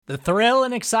The thrill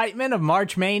and excitement of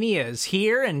March Mania is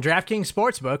here, and DraftKings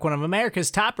Sportsbook, one of America's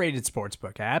top-rated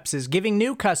sportsbook apps, is giving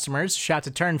new customers a shot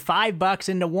to turn $5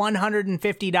 into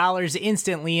 $150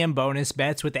 instantly in bonus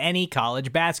bets with any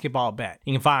college basketball bet.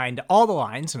 You can find all the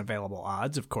lines and available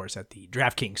odds, of course, at the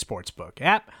DraftKings Sportsbook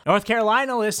app. North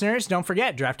Carolina listeners, don't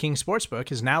forget, DraftKings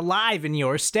Sportsbook is now live in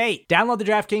your state. Download the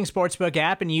DraftKings Sportsbook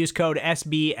app and use code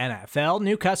SBNFL.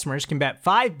 New customers can bet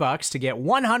 $5 to get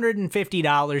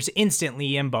 $150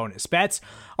 instantly in bonus bets,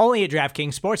 only at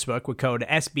DraftKings Sportsbook with code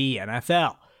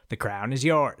SBNFL. The crown is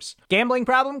yours. Gambling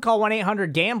problem? Call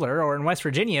 1-800-GAMBLER, or in West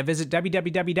Virginia, visit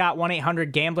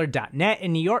www.1800gambler.net.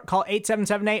 In New York, call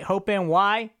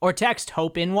 877-8-HOPE-NY or text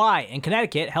HOPE-NY. In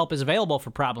Connecticut, help is available for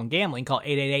problem gambling. Call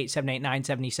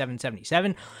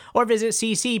 888-789-7777 or visit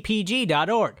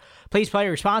ccpg.org. Please play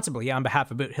responsibly on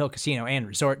behalf of Boot Hill Casino and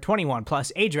Resort. 21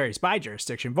 plus, age varies by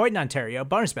jurisdiction. Void in Ontario.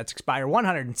 Bonus bets expire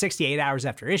 168 hours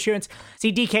after issuance.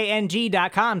 See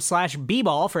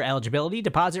dkng.com/bball for eligibility,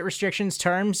 deposit restrictions,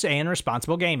 terms, and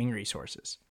responsible gaming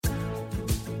resources.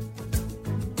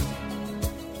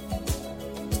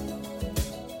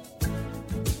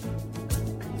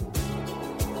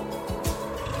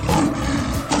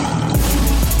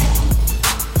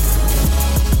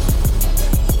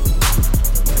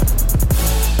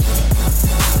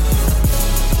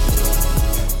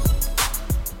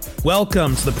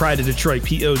 Welcome to the Pride of Detroit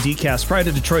PODcast,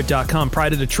 prideofdetroit.com,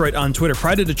 Pride of Detroit on Twitter,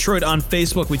 Pride of Detroit on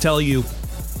Facebook. We tell you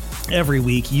every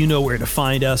week, you know where to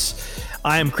find us.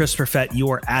 I am Chris Perfett,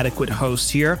 your adequate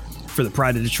host here for the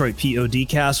Pride of Detroit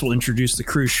PODcast. We'll introduce the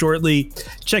crew shortly.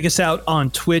 Check us out on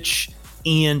Twitch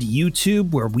and YouTube,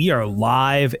 where we are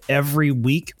live every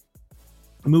week.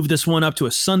 Move this one up to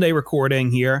a Sunday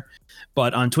recording here.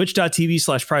 But on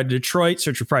twitch.tv/Pride of Detroit,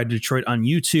 search for Pride of Detroit on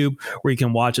YouTube, where you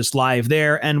can watch us live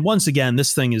there. And once again,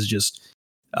 this thing is just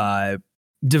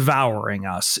devouring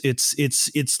us.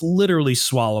 It's literally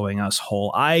swallowing us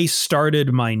whole. I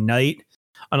started my night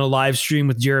on a live stream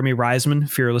with Jeremy Reisman,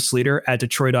 fearless leader at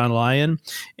Detroit on Lion,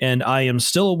 and I am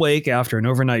still awake after an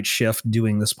overnight shift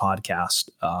doing this podcast.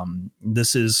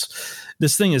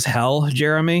 This thing is hell,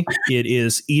 Jeremy. It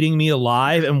is eating me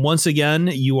alive, and once again,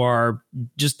 you are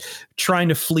just trying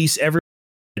to fleece everyone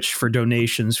for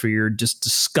donations for your just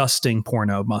disgusting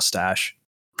porno mustache.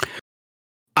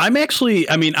 I'm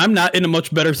not in a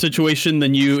much better situation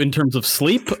than you in terms of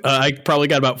sleep. I probably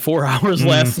got about 4 hours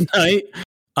last night.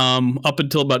 Up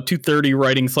until about 2:30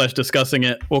 writing/discussing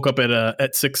it. Woke up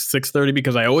at 6:30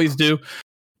 because I always do.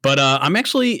 But I'm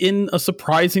actually in a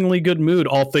surprisingly good mood,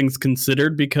 all things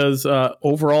considered, because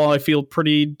overall I feel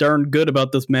pretty darn good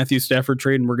about this Matthew Stafford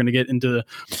trade, and we're going to get into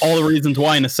all the reasons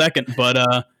why in a second. But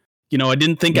I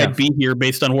didn't think I'd be here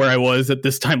based on where I was at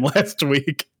this time last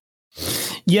week.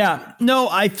 Yeah, no,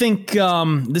 I think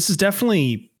this is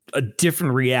definitely a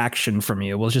different reaction from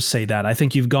you. We'll just say that. I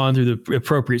think you've gone through the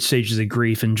appropriate stages of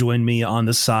grief and joined me on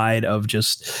the side of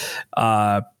just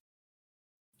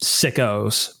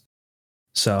sickos.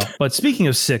 So, but speaking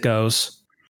of sickos,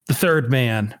 the third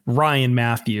man, Ryan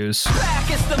Matthews,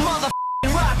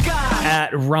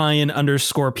 at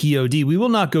Ryan_POD. We will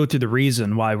not go through the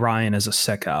reason why Ryan is a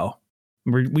sicko.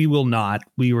 We will not.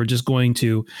 We were just going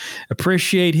to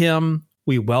appreciate him.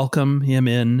 We welcome him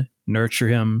in, nurture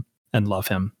him, and love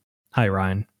him. Hi,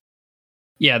 Ryan.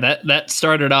 Yeah, that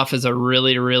started off as a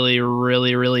really, really,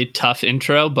 really, really tough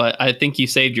intro, but I think you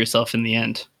saved yourself in the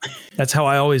end. That's how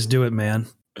I always do it, man.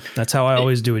 That's how I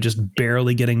always do it, just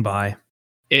barely getting by.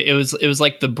 It was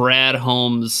like the Brad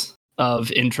Holmes of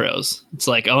intros. It's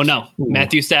like, oh no,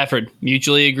 Matthew Stafford,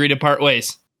 mutually agree to part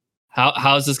ways.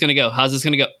 How's this going to go? How's this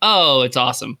going to go? Oh, it's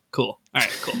awesome. Cool. All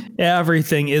right, cool.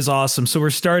 Everything is awesome. So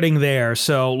we're starting there.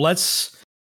 So let's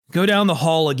go down the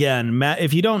hall again. Matt,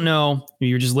 if you don't know,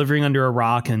 you're just living under a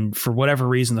rock, and for whatever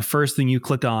reason, the first thing you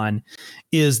click on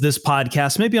is this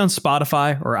podcast, maybe on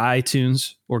Spotify or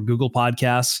iTunes or Google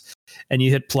Podcasts, and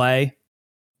you hit play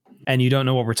and you don't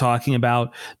know what we're talking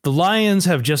about. The Lions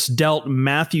have just dealt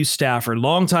Matthew Stafford,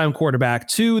 longtime quarterback,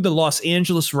 to the Los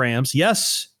Angeles Rams.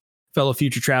 Yes, fellow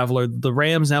future traveler, the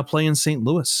Rams now play in St.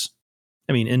 Louis.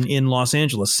 I mean, in Los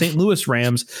Angeles. St. Louis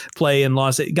Rams play in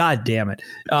God damn it.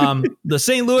 The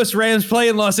St. Louis Rams play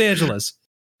in Los Angeles.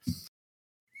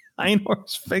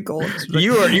 Einhorst Finkel.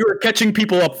 You are catching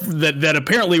people up that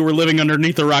apparently were living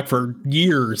underneath the rock for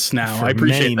years now. I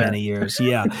appreciate that. Many years,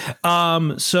 yeah.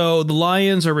 So the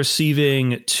Lions are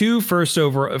receiving 2 first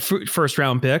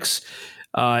round picks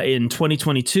in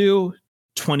 2022.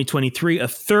 2023, a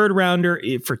third rounder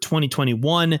for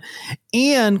 2021,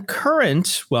 and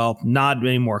current, well, not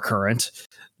anymore current,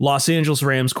 Los Angeles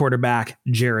Rams quarterback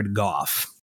Jared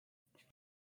Goff.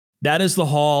 That is the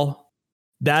haul.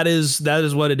 That is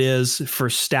what it is for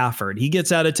Stafford. He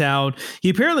gets out of town. He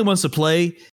apparently wants to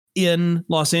play in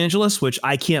Los Angeles, which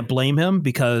I can't blame him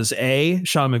because A,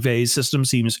 Sean McVay's system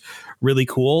seems really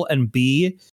cool, and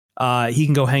B, he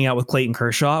can go hang out with Clayton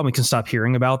Kershaw, and we can stop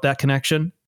hearing about that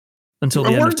connection until the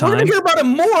end of time. We're going to hear about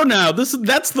him more now.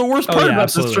 That's the worst part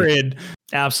about this trade.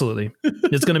 Absolutely.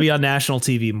 It's going to be on national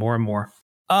TV more and more.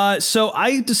 So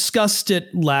I discussed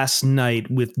it last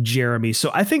night with Jeremy.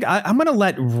 So I think I'm going to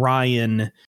let Ryan,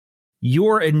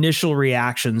 your initial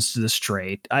reactions to this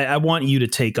trade. I want you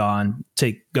to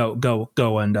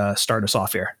go and start us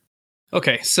off here.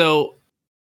 Okay, so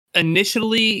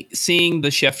initially seeing the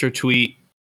Schefter tweet,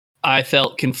 I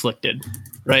felt conflicted,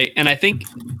 right? And I think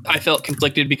I felt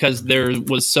conflicted because there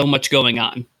was so much going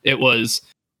on. It was,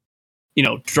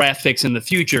 draft picks in the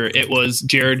future. It was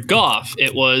Jared Goff.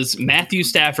 It was Matthew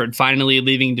Stafford finally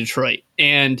leaving Detroit.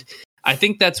 And I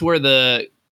think that's where the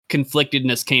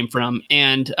conflictedness came from.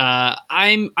 And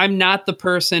I'm not the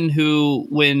person who,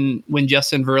 when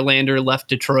Justin Verlander left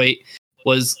Detroit,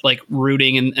 was like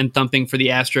rooting and thumping for the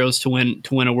Astros to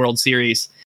win a World Series.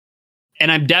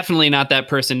 And I'm definitely not that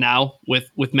person now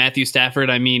with Matthew Stafford.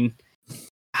 I mean,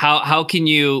 how can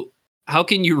you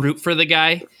root for the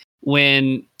guy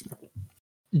when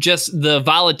just the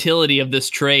volatility of this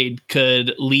trade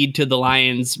could lead to the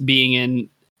Lions being in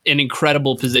an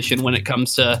incredible position when it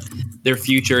comes to their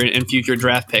future and future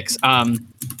draft picks?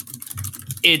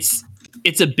 It's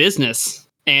a business,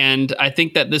 and I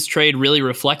think that this trade really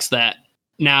reflects that.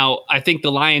 Now, I think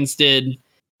the Lions did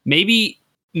maybe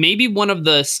one of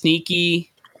the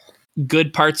sneaky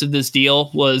good parts of this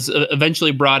deal was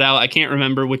eventually brought out. I can't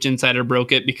remember which insider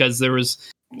broke it because there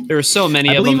were so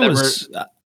many of them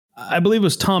I believe it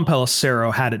was Tom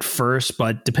Pelissero had it first,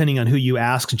 but depending on who you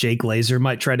ask, Jay Glazer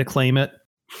might try to claim it.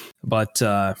 But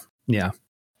yeah.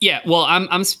 Yeah, well,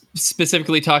 I'm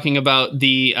specifically talking about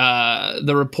the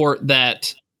report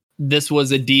that this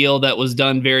was a deal that was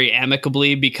done very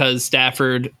amicably because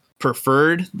Stafford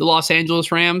preferred the Los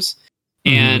Angeles Rams,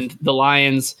 and the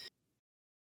Lions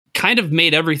kind of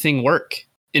made everything work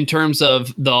in terms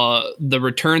of the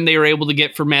return they were able to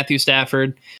get for Matthew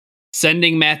Stafford,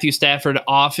 sending Matthew Stafford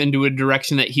off into a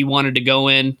direction that he wanted to go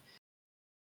in.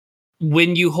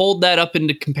 When you hold that up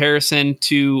into comparison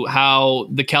to how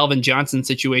the Calvin Johnson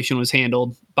situation was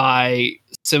handled by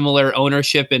similar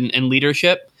ownership and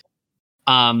leadership,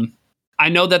 I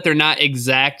know that they're not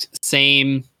exact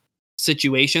same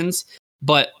situations,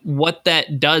 but what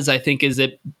that does, I think, is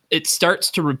it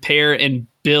starts to repair and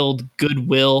build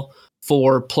goodwill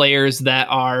for players that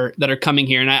are coming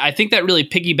here. And I think that really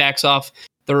piggybacks off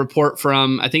the report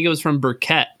from, I think it was from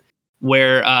Burkett,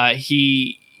 where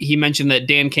he mentioned that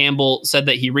Dan Campbell said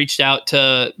that he reached out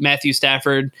to Matthew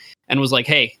Stafford and was like,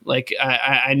 hey, like,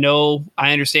 I know,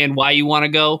 I understand why you want to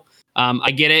go.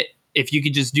 I get it. If you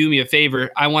could just do me a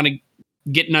favor, I want to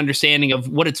get an understanding of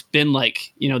what it's been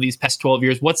like, these past 12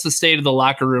 years. What's the state of the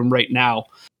locker room right now?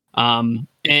 And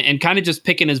kind of just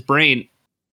picking his brain.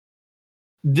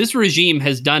 This regime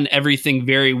has done everything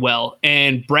very well.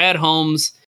 And Brad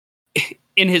Holmes,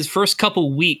 in his first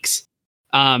couple weeks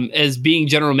as being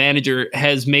general manager,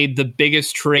 has made the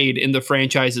biggest trade in the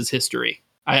franchise's history.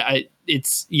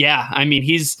 He's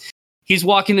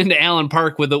walking into Allen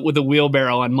Park with a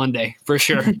wheelbarrow on Monday for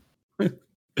sure.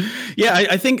 Yeah,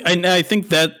 I think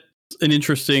that's an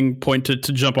interesting point to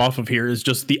jump off of here is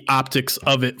just the optics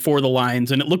of it for the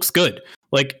Lions, and it looks good.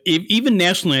 Like even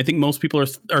nationally, I think most people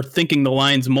are thinking the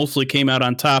Lions mostly came out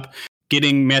on top,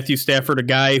 getting Matthew Stafford, a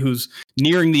guy who's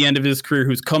nearing the end of his career,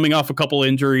 who's coming off a couple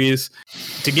injuries,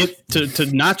 to get to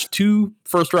notch 2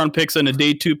 first-round picks and a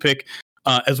day 2 pick,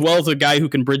 as well as a guy who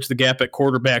can bridge the gap at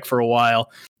quarterback for a while.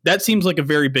 That seems like a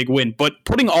very big win. But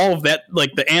putting all of that,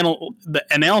 like the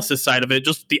analysis side of it,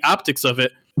 just the optics of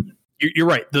it, you're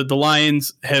right. The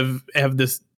Lions have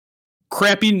this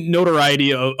crappy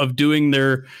notoriety of doing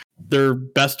their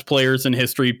best players in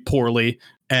history poorly,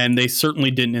 and they certainly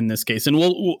didn't in this case. And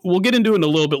we'll get into it in a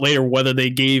little bit later whether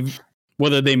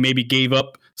they maybe gave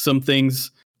up some things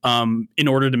in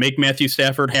order to make Matthew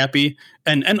Stafford happy,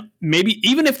 and maybe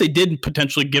even if they did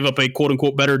potentially give up a quote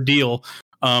unquote better deal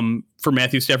for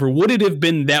Matthew Stafford, would it have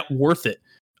been that worth it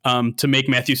to make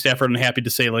Matthew Stafford unhappy, to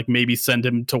say like maybe send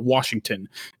him to Washington,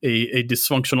 a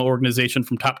dysfunctional organization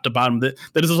from top to bottom that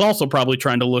is also probably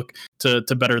trying to look to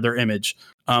better their image?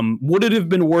 Would it have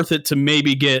been worth it to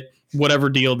maybe get whatever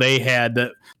deal they had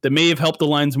that may have helped the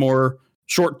Lions more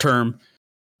short term,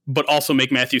 but also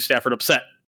make Matthew Stafford upset?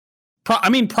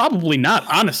 Probably not,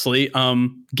 honestly.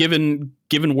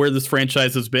 Given where this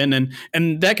franchise has been,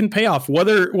 and that can pay off.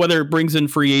 Whether it brings in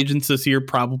free agents this year,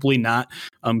 probably not.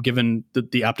 Given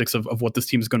the optics of what this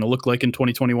team is going to look like in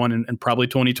 2021 and probably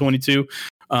 2022.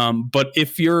 But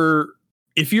if you're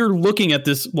looking at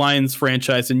this Lions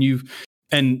franchise and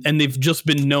they've just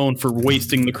been known for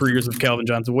wasting the careers of Calvin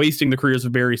Johnson, wasting the careers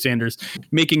of Barry Sanders,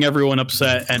 making everyone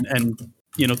upset, and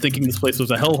thinking this place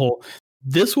was a hellhole.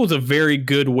 This was a very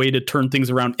good way to turn things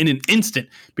around in an instant,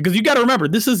 because you got to remember,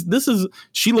 this is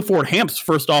Sheila Ford Hamp's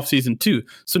first offseason too.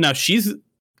 So now she's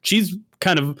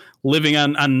kind of living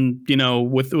on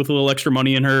with a little extra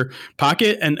money in her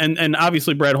pocket, and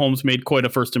obviously Brad Holmes made quite a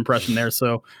first impression there.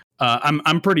 So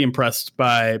I'm pretty impressed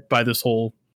by this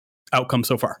whole outcome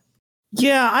so far.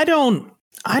 Yeah, I don't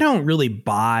really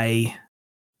buy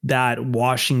that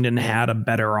Washington had a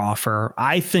better offer.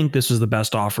 I think this was the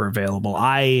best offer available.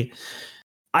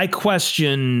 I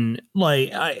question,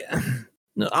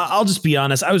 I'll just be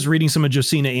honest. I was reading some of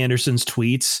Josina Anderson's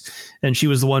tweets, and she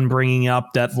was the one bringing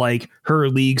up that her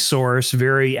league source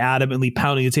very adamantly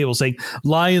pounding the table saying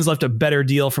Lions left a better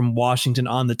deal from Washington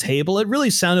on the table. It really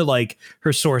sounded like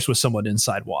her source was someone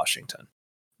inside Washington,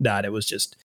 that it was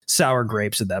just sour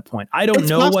grapes at that point. I don't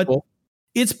know what.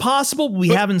 It's possible. We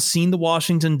haven't seen the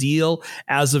Washington deal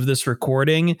as of this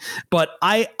recording, but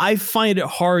I find it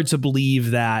hard to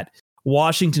believe that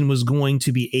Washington was going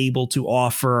to be able to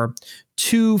offer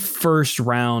 2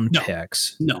 first-round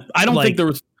picks. No, I don't think there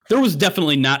was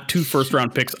definitely not 2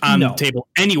 first-round picks on the table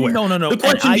anywhere. No. The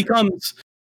question becomes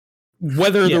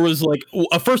whether there was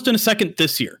a first and a second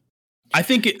this year. I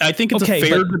think it's a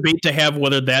fair debate to have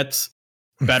whether that's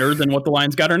better than what the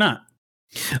Lions got or not.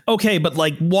 Okay, but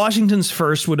Washington's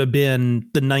first would have been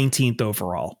the 19th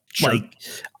overall. Sure.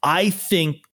 I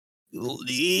think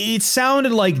it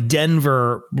sounded like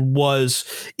Denver was,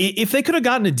 if they could have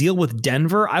gotten a deal with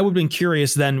Denver, I would have been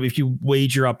curious then if you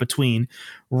wager up between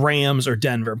Rams or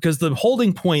Denver, because the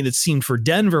holding point that seemed for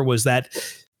Denver was that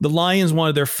the Lions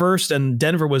wanted their first and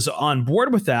Denver was on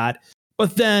board with that.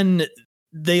 But then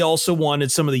they also wanted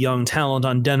some of the young talent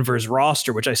on Denver's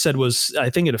roster, which I said was, I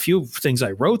think in a few things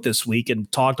I wrote this week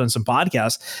and talked on some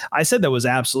podcasts, I said that was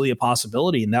absolutely a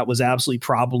possibility. And that was absolutely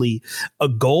probably a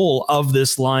goal of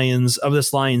this Lions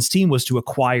team, was to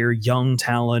acquire young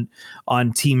talent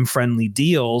on team friendly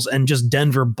deals. And just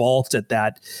Denver balked at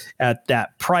that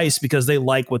price because they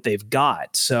like what they've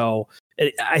got. So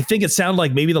I think it sounded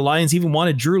like maybe the Lions even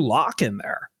wanted Drew Lock in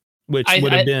there, which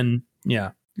would have been,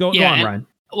 Go on, Ryan.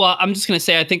 Well, I'm just going to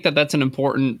say, I think that that's an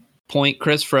important point,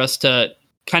 Chris, for us to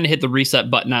kind of hit the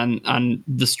reset button on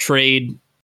this trade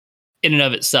in and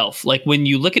of itself. When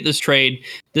you look at this trade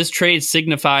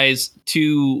signifies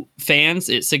to fans,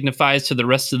 it signifies to the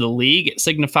rest of the league, it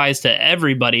signifies to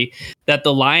everybody that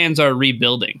the Lions are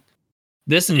rebuilding.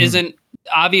 This isn't,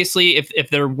 obviously, if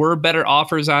there were better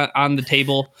offers on the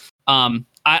table,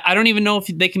 I don't even know if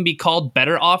they can be called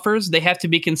better offers. They have to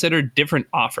be considered different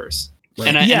offers. Right.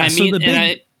 And I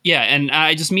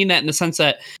just mean that in the sense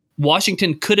that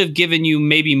Washington could have given you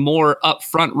maybe more up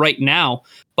front right now,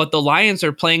 but the Lions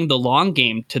are playing the long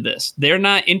game to this. They're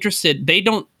not interested. They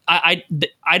don't. I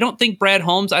don't think Brad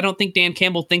Holmes, I don't think Dan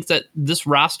Campbell thinks that this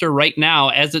roster right now,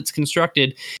 as it's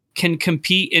constructed, can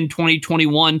compete in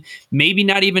 2021, maybe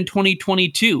not even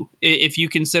 2022, if you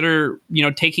consider,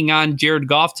 taking on Jared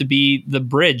Goff to be the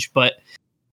bridge. But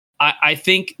I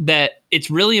think that it's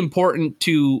really important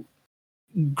to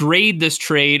grade this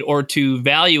trade or to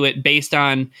value it based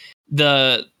on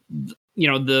the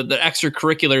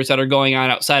extracurriculars that are going on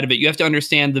outside of it. You have to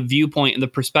understand the viewpoint and the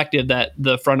perspective that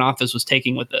the front office was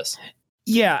taking with this.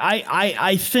 Yeah,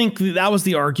 I think that was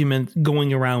the argument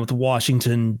going around with the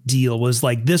Washington deal, was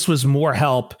this was more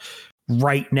help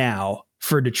right now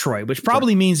for Detroit, which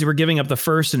probably means they were giving up the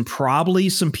first and probably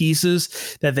some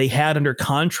pieces that they had under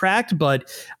contract.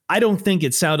 But I don't think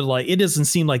it doesn't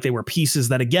seem like they were pieces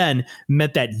that, again,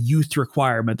 met that youth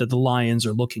requirement that the Lions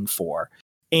are looking for.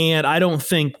 And I don't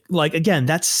think, again,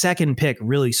 that second pick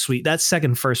really sweet. That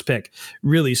first pick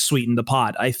really sweetened the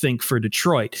pot, I think, for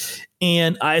Detroit.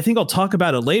 And I think I'll talk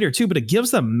about it later too, but it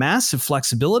gives them massive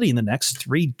flexibility in the next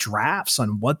 3 drafts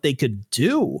on what they could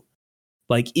do.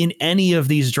 In any of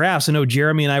these drafts. I know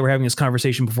Jeremy and I were having this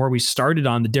conversation before we started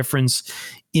on the difference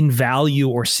in value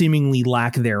or seemingly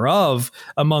lack thereof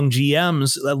among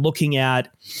GMs looking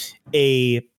at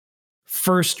a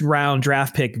first round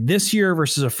draft pick this year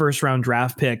versus a first round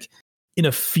draft pick in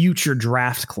a future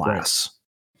draft class.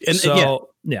 Right. And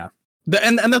so, yeah.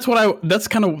 And that's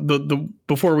kind of the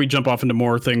before we jump off into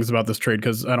more things about this trade,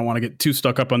 because I don't want to get too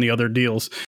stuck up on the other deals.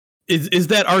 Is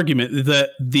that argument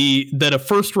that a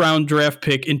first round draft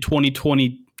pick in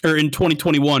 2022 or in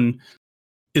 2021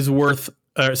 is worth,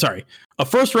 a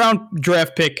first round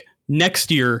draft pick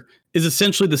next year is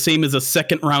essentially the same as a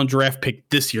second round draft pick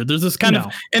this year. There's this kind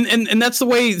of, and that's the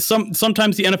way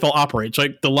sometimes the NFL operates.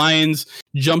 Like the Lions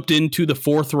jumped into the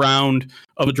fourth round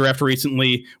of a draft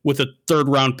recently with a third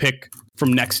round pick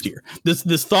from next year.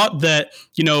 This thought that,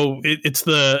 it's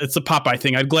the Popeye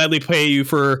thing. I'd gladly pay you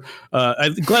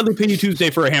Tuesday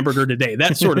for a hamburger today,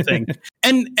 that sort of thing.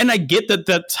 And I get that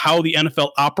that's how the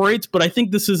NFL operates, but I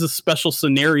think this is a special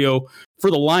scenario for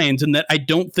the Lions in that I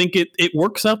don't think it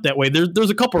works out that way.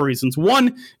 There's a couple of reasons.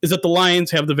 One is that the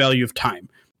Lions have the value of time.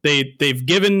 They've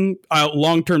given out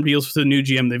long-term deals to the new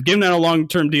GM. They've given out a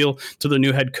long-term deal to the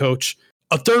new head coach.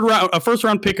 A first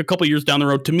round pick a couple years down the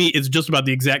road, to me, is just about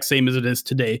the exact same as it is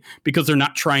today, because they're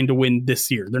not trying to win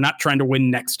this year. They're not trying to win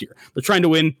next year. They're trying to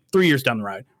win 3 years down the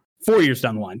line, 4 years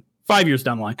down the line, 5 years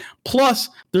down the line. Plus,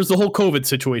 there's the whole COVID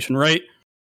situation, right?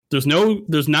 There's not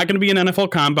going to be an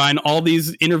NFL combine. All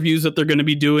these interviews that they're going to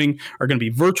be doing are going to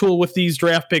be virtual with these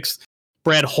draft picks.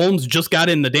 Brad Holmes just got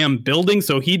in the damn building,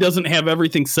 so he doesn't have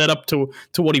everything set up to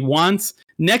what he wants.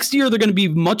 Next year, they're going to be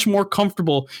much more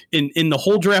comfortable in the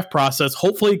whole draft process.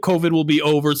 Hopefully, COVID will be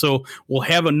over, so we'll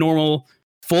have a normal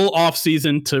full off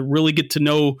season to really get to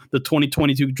know the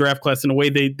 2022 draft class in a way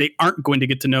they aren't going to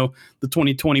get to know the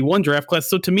 2021 draft class.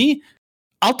 So to me,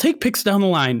 I'll take picks down the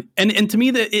line, and to me,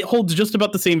 that it holds just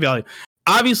about the same value.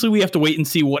 Obviously, we have to wait and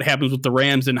see what happens with the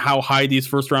Rams and how high these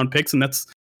first round picks, and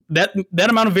that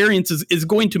amount of variance is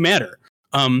going to matter.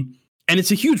 And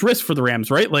it's a huge risk for the Rams,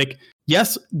 right? Like,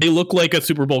 yes, they look like a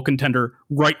Super Bowl contender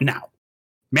right now.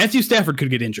 Matthew Stafford could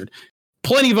get injured.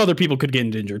 Plenty of other people could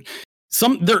get injured.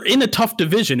 They're in a tough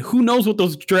division. Who knows what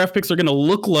those draft picks are going to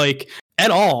look like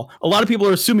at all? A lot of people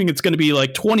are assuming it's going to be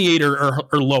like 28 or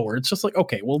lower. It's just like,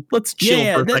 okay, well, let's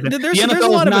chill for a second. There's a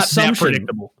lot of assumption.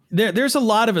 There's a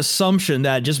lot of assumption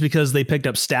that just because they picked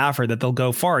up Stafford that they'll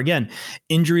go far. Again,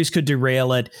 injuries could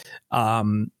derail it.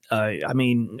 I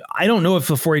mean, I don't know if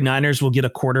the 49ers will get a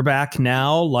quarterback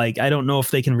now. Like, I don't know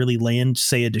if they can really land,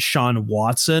 say, a Deshaun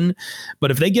Watson. But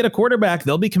if they get a quarterback,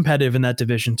 they'll be competitive in that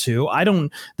division too. The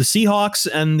Seahawks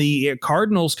and the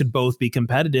Cardinals could both be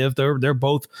competitive. They're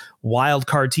both wild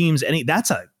card teams. And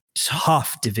that's a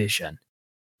tough division.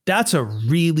 The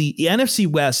NFC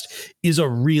West is a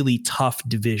really tough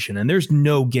division, and there's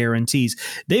no guarantees.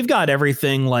 They've got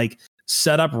everything like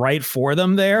set up right for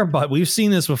them there, but we've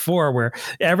seen this before where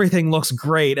everything looks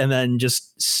great and then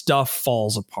just stuff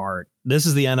falls apart. This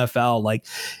is the NFL. Like,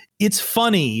 it's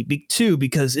funny too,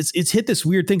 because it's hit this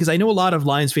weird thing, because I know a lot of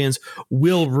Lions fans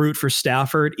will root for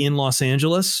Stafford in Los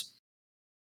Angeles,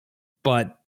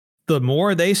 but the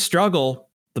more they struggle,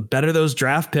 the better those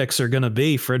draft picks are going to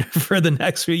be for the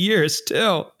next few years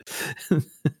too.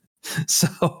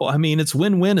 So, I mean, it's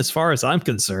win-win as far as I'm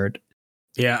concerned.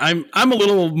 Yeah, I'm a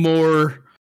little more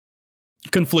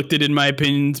conflicted in my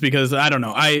opinions, because I don't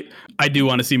know. I do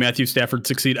want to see Matthew Stafford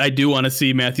succeed. I do want to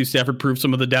see Matthew Stafford prove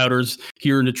some of the doubters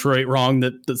here in Detroit wrong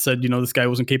that said, this guy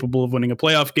wasn't capable of winning a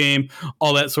playoff game,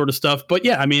 all that sort of stuff. But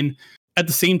yeah, I mean, at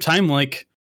the same time, like,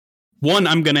 one,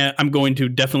 I'm going to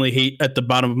definitely hate at the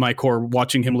bottom of my core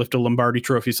watching him lift a Lombardi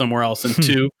trophy somewhere else. And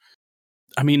two,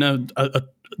 I mean,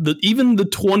 even the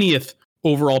 20th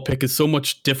overall pick is so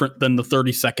much different than the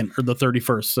 32nd or the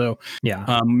 31st. So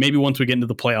yeah, maybe once we get into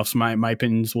the playoffs, my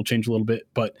opinions will change a little bit.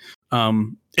 But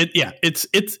I'm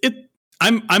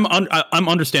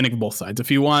understanding of both sides. If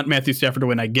you want Matthew Stafford to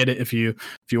win, I get it. If you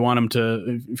want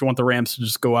the Rams to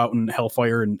just go out and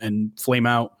hellfire and flame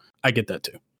out, I get that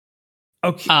too.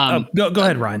 Okay, go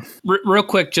ahead, Ryan. Real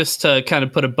quick, just to kind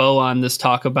of put a bow on this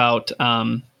talk about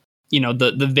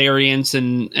the variance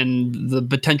and the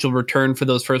potential return for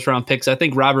those first round picks. I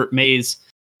think Robert Mays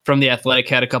from The Athletic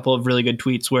had a couple of really good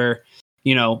tweets where,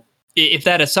 if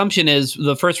that assumption is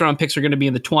the first round picks are going to be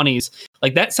in the 20s,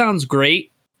 like, that sounds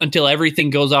great until everything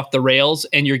goes off the rails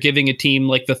and you're giving a team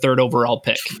like the third overall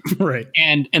pick. Right.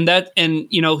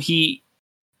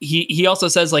 He also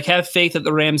says, like, have faith that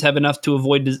the Rams have enough to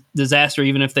avoid disaster,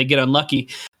 even if they get unlucky.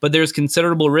 But there's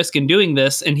considerable risk in doing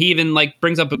this. And he even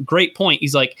brings up a great point.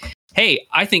 He's like, hey,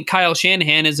 I think Kyle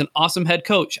Shanahan is an awesome head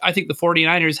coach. I think the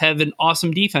 49ers have an awesome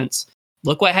defense.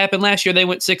 Look what happened last year. They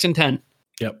went 6-10.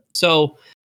 Yep. So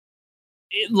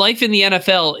life in the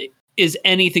NFL is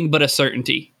anything but a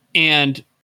certainty. And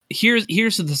here's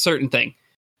the certain thing.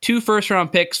 2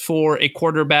 first-round picks for a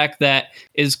quarterback that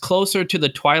is closer to the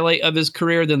twilight of his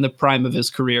career than the prime of his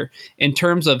career in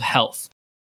terms of health.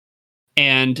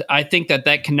 And I think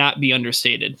that cannot be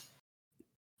understated.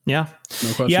 Yeah.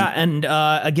 No question. Yeah. And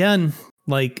again,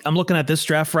 Like, I'm looking at this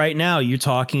draft right now. You're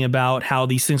talking about how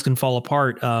these things can fall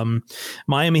apart.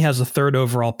 Miami has a 3rd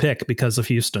overall pick because of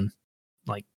Houston.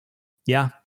 Like, yeah.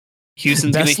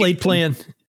 Houston's best laid plan.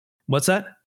 What's that?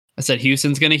 I said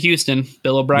Houston's going to Houston.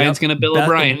 Bill O'Brien's going to Bill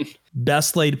O'Brien.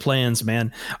 Best laid plans,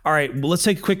 man. All right, well, let's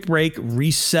take a quick break,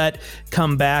 reset,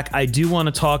 come back. I do want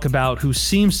to talk about who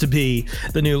seems to be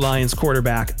the new Lions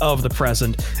quarterback of the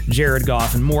present, Jared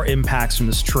Goff, and more impacts from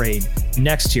this trade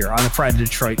next year on the Friday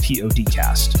Detroit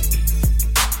PODcast.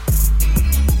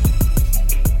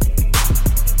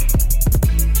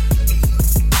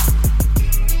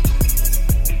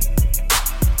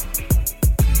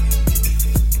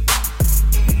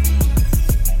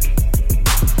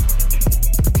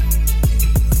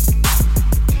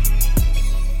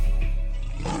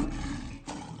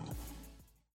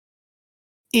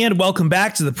 And welcome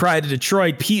back to the Pride of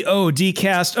Detroit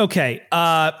PODcast. Okay,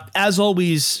 as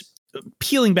always,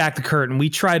 peeling back the curtain, we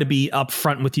try to be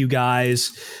upfront with you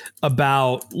guys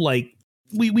about, like,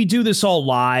 we do this all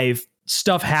live.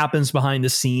 Stuff happens behind the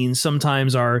scenes.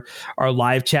 Sometimes our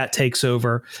live chat takes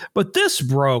over. But this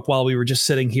broke while we were just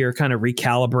sitting here kind of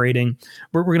recalibrating.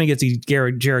 We're going to get to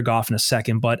Jared Goff in a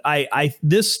second, but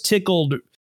this tickled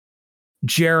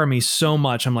Jeremy so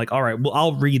much. I'm like, all right, well,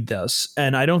 I'll read this.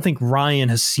 And I don't think Ryan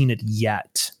has seen it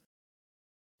yet.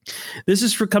 This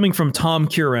is coming from Tom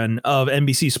Curran of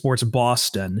NBC Sports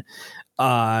Boston.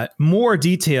 More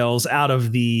details out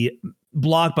of the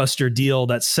blockbuster deal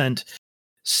that sent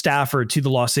Stafford to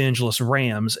the Los Angeles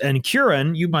Rams. And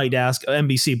Curran, you might ask,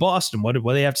 NBC Boston, what do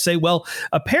they have to say? Well,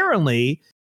 apparently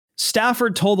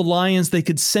Stafford told the Lions they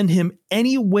could send him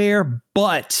anywhere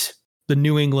but the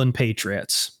New England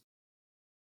Patriots.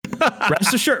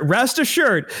 Rest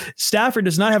assured, Stafford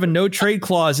does not have a no trade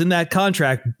clause in that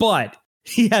contract, but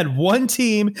he had one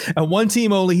team and one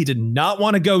team only he did not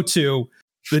want to go to,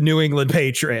 the New England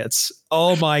Patriots.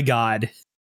 Oh my God.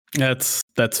 That's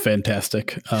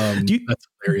fantastic. That's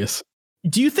hilarious.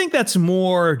 Do you think that's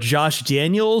more Josh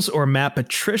Daniels or Matt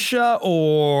Patricia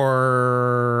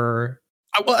or...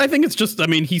 Well, I think it's just, I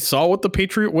mean, he saw what the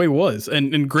Patriot way was,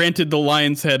 and granted the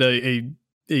Lions had a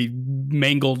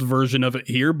mangled version of it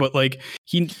here, but like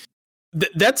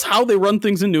that's how they run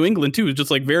things in New England too. It's just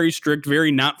like very strict,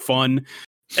 very not fun.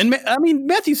 And I mean,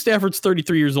 Matthew Stafford's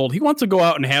 33 years old. He wants to go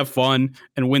out and have fun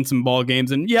and win some ball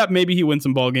games. And yeah, maybe he wins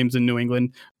some ball games in New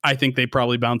England. I think they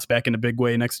probably bounce back in a big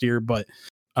way next year, but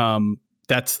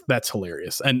that's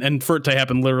hilarious. And for it to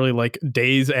happen literally like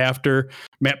days after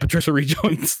Matt Patricia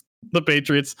rejoins the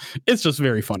Patriots, it's just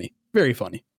very funny. Very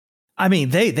funny. I mean,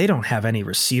 they don't have any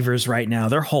receivers right now.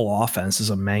 Their whole offense is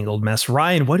a mangled mess.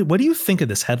 Ryan, what do you think of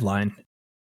this headline?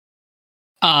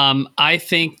 I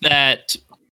think that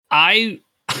I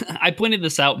pointed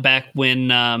this out back when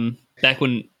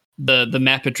the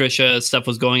Matt Patricia stuff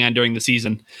was going on during the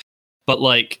season. But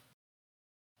like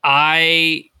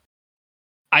I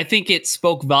think it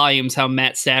spoke volumes how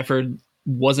Matt Stafford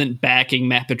wasn't backing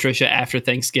Matt Patricia after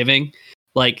Thanksgiving.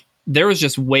 Like, there was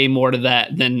just way more to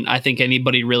that than I think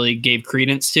anybody really gave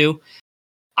credence to.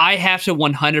 I have to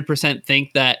 100%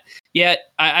 think that, yeah,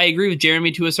 I agree with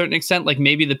Jeremy to a certain extent. Like,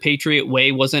 maybe the Patriot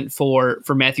way wasn't for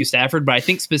Matthew Stafford, but I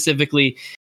think specifically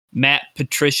Matt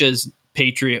Patricia's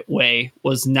Patriot way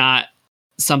was not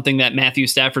something that Matthew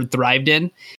Stafford thrived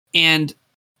in. And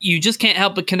you just can't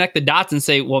help but connect the dots and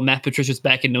say, well, Matt Patricia's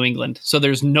back in New England, so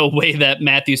there's no way that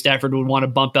Matthew Stafford would want to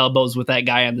bump elbows with that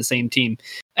guy on the same team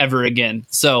ever again.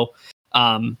 So,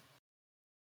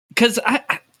 because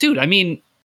I mean,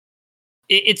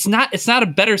 it's not a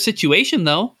better situation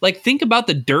though. Like, think about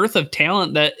the dearth of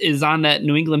talent that is on that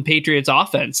New England Patriots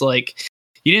offense. Like,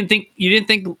 you didn't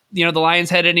think the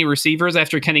Lions had any receivers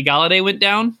after Kenny Golladay went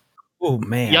down? Oh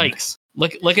man, yikes!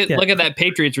 Look at that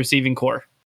Patriots receiving core.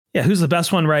 Yeah, who's the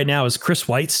best one right now? Is Chris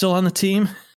White still on the team?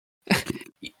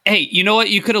 Hey, you know what?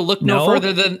 You could have looked no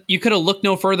further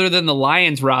than the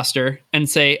Lions roster and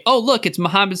say, "Oh, look, it's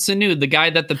Mohamed Sanu, the guy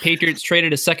that the Patriots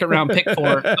traded a second-round pick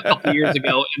for a couple years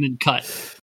ago and then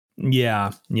cut."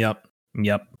 Yeah. Yep.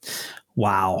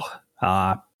 Wow.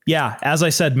 Yeah. As I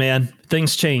said, man,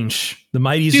 things change. The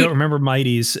mighties don't remember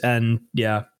mighties, and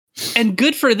yeah. And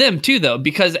good for them too, though,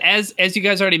 because as you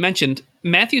guys already mentioned,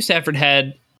 Matthew Stafford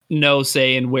had no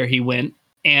say in where he went.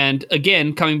 And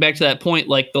again, coming back to that point,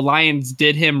 like, the Lions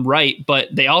did him right,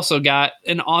 but they also got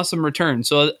an awesome return.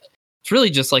 So it's really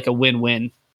just like a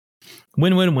win-win.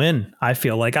 Win-win-win. I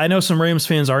feel like, I know some Rams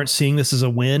fans aren't seeing this as a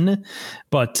win,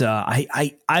 but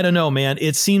I don't know, man.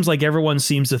 It seems like everyone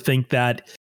seems to think that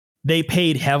they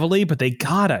paid heavily, but they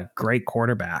got a great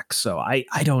quarterback. So I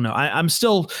don't know. I'm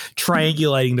still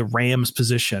triangulating the Rams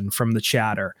position from the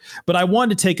chatter. But I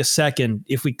wanted to take a second,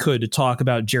 if we could, to talk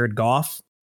about Jared Goff,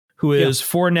 who is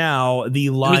for now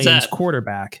the Lions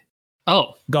quarterback.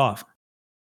 Oh, Goff.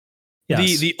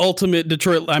 Yes. The ultimate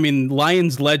Detroit,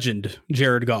 Lions legend,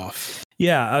 Jared Goff.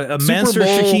 Yeah, a Super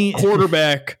Bowl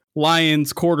quarterback,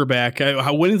 Lions quarterback.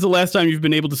 When is the last time you've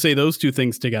been able to say those two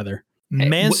things together?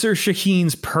 Mansur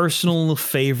Shaheen's personal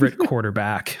favorite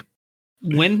quarterback.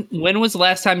 When was the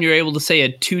last time you were able to say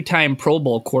a 2-time Pro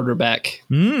Bowl quarterback?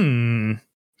 Maybe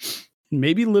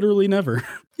literally never.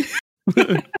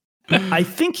 I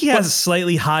think he has a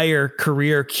slightly higher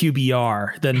career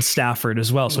QBR than Stafford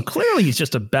as well. So clearly he's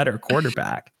just a better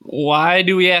quarterback. Why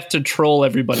do we have to troll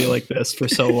everybody like this for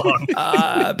so long?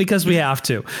 Because we have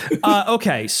to.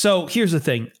 Okay, so here's the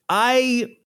thing.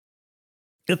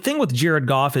 The thing with Jared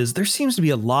Goff is there seems to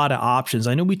be a lot of options.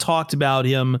 I know we talked about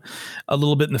him a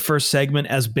little bit in the first segment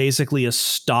as basically a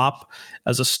stopover,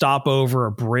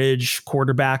 a bridge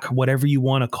quarterback, whatever you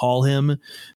want to call him.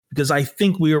 Because I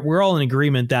think we're all in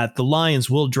agreement that the Lions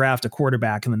will draft a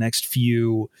quarterback in the next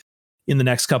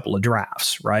couple of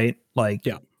drafts, right?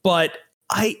 Yeah. But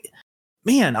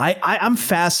I'm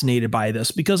fascinated by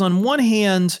this because on one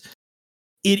hand,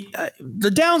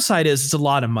 the downside is it's a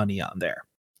lot of money on there.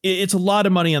 It's a lot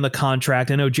of money on the contract.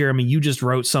 I know, Jeremy, you just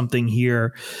wrote something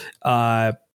here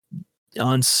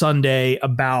on Sunday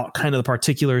about kind of the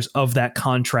particulars of that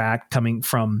contract coming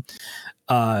from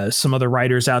some other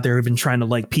writers out there who've been trying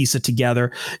to piece it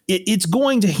together. It's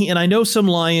going to, and I know some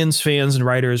Lions fans and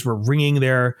writers were wringing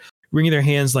their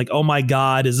hands like, oh my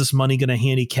God, is this money going to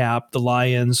handicap the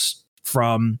Lions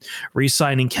from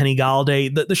re-signing Kenny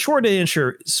Galladay? The short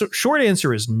answer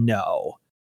is no.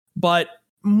 But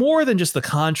more than just the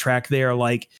contract there,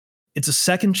 it's a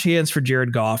second chance for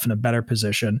Jared Goff in a better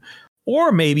position.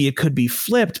 Or maybe it could be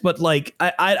flipped, but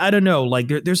I don't know.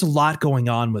 There's a lot going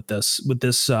on with this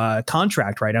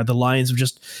contract right now. The Lions have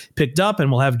just picked up,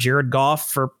 and we'll have Jared Goff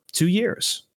for 2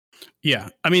 years. Yeah,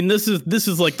 this is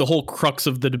the whole crux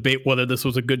of the debate whether this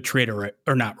was a good trade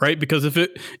or not, right? Because if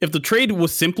the trade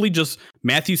was simply just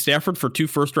Matthew Stafford for 2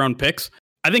 first-round picks,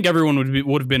 I think everyone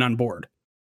would have been on board.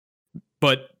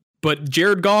 But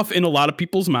Jared Goff, in a lot of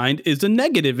people's mind, is a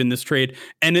negative in this trade,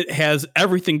 and it has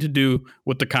everything to do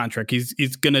with the contract.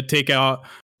 He's going to take out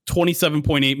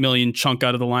 $27.8 million chunk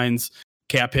out of the Lions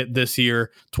cap hit this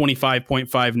year,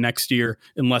 25.5 next year,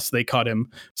 unless they cut him.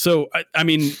 So,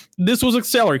 this was a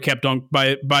salary cap dunk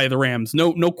by the Rams,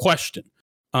 no question.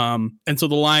 And so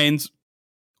the Lions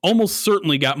almost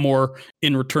certainly got more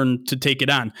in return to take it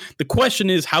on. The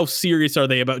question is, how serious are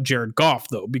they about Jared Goff,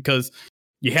 though? Because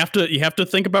you have to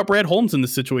think about Brad Holmes in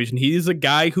this situation. He is a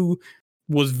guy who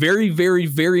was very, very,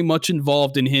 very much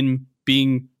involved in him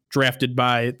being drafted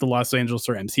by the Los Angeles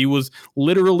Rams. He was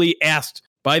literally asked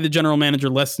by the general manager,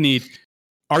 Les Snead,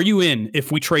 are you in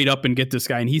if we trade up and get this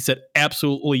guy? And he said,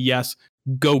 absolutely yes,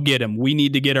 go get him. We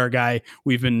need to get our guy.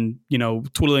 We've been,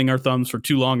 twiddling our thumbs for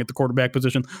too long at the quarterback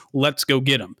position. Let's go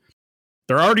get him.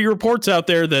 There are already reports out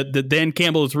there that Dan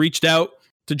Campbell has reached out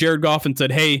to Jared Goff and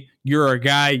said, hey, you're our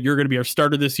guy. You're going to be our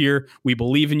starter this year. We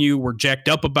believe in you. We're jacked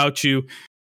up about you.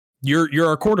 You're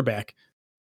our quarterback.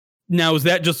 Now, is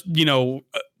that just,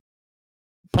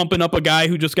 pumping up a guy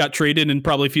who just got traded and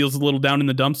probably feels a little down in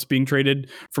the dumps being traded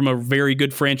from a very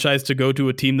good franchise to go to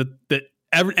a team that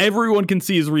everyone can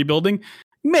see is rebuilding?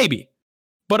 Maybe.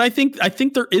 But I think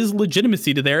there is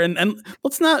legitimacy to there. And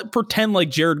let's not pretend like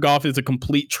Jared Goff is a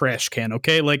complete trash can,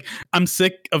 okay? I'm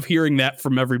sick of hearing that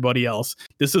from everybody else.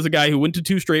 This is a guy who went to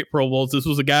 2 straight Pro Bowls. This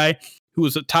was a guy who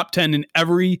was a top 10 in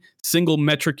every single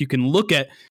metric you can look at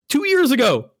 2 years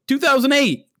ago,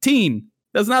 2018.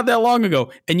 That's not that long ago.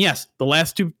 And yes, the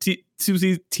last two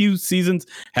seasons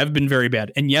have been very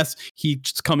bad. And yes,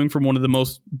 he's coming from one of the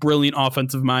most brilliant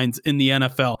offensive minds in the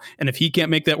NFL. And if he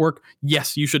can't make that work,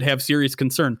 yes, you should have serious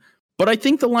concern. But I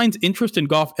think the Lions' interest in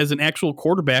Goff as an actual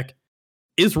quarterback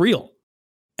is real.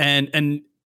 And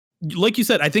like you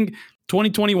said, I think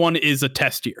 2021 is a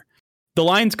test year. The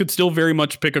Lions could still very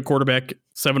much pick a quarterback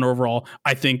 7 overall.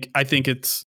 I think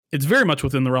it's very much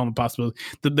within the realm of possibility.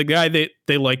 The guy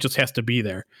they like just has to be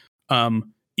there.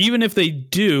 Even if they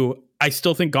do, I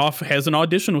still think Goff has an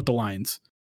audition with the Lions.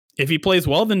 If he plays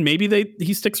well, then maybe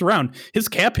he sticks around. His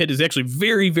cap hit is actually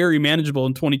very, very manageable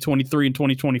in 2023 and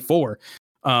 2024.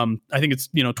 I think it's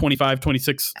 25,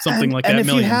 26, something like that. If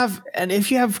million.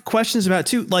 If you have questions about it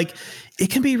too, it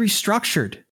can be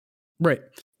restructured. Right.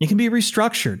 It can be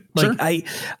restructured. Like Sure.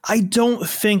 I don't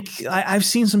think I've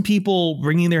seen some people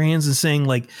wringing their hands and saying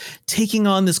like taking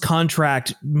on this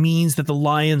contract means that the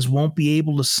Lions won't be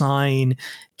able to sign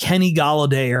Kenny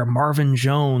Golladay or Marvin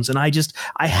Jones. And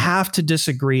I have to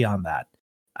disagree on that.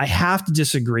 I have to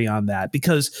disagree on that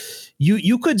because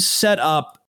you could set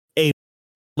up a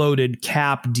loaded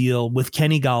cap deal with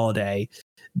Kenny Golladay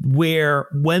where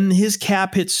when his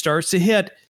cap hit starts to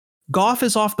hit, Goff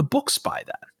is off the books by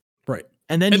then. Right.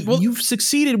 And then you've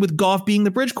succeeded with Goff being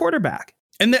the bridge quarterback.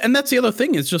 And that's the other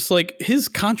thing is just like his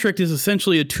contract is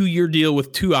essentially a 2-year deal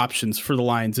with 2 options for the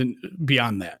Lions and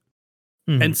beyond that.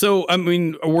 Mm-hmm. And so, I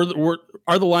mean,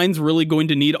 are the Lions really going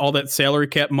to need all that salary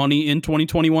cap money in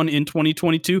 2021, in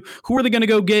 2022? Who are they going to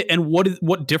go get? And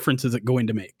what difference is it going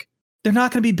to make? They're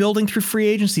not going to be building through free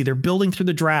agency. They're building through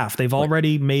the draft. They've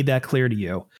already made that clear to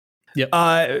you. Yep.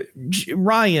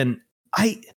 Ryan,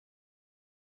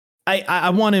 I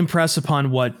want to impress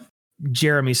upon what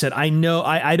Jeremy said. I know,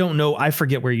 I don't know. I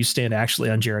forget where you stand actually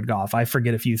on Jared Goff. I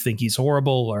forget if you think he's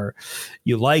horrible or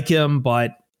you like him,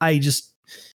 but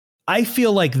I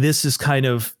feel like this is kind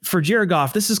of, for Jared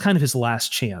Goff, this is kind of his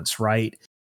last chance, right?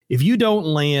 If you don't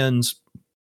land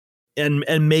and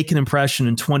make an impression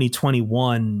in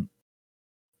 2021,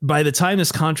 by the time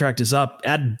this contract is up,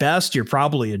 at best, you're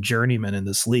probably a journeyman in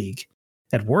this league.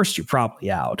 At worst, you're probably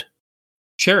out.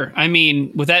 Sure. I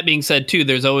mean, with that being said, too,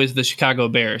 there's always the Chicago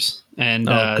Bears, and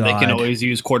they can always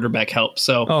use quarterback help.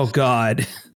 So, oh God.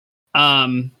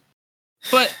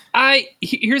 But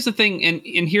here's the thing,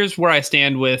 and here's where I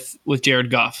stand with Jared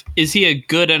Goff. Is he a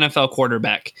good NFL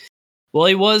quarterback? Well,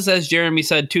 he was, as Jeremy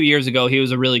said 2 years ago, he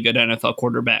was a really good NFL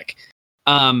quarterback.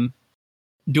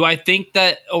 Do I think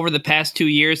that over the past 2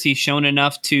 years he's shown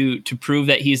enough to prove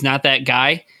that he's not that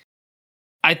guy?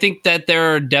 I think that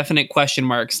there are definite question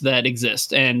marks that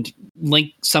exist, and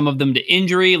link some of them to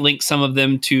injury, link some of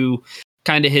them to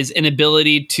kind of his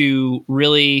inability to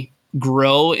really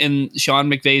grow in Sean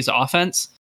McVay's offense.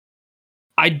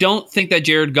 I don't think that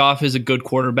Jared Goff is a good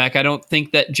quarterback. I don't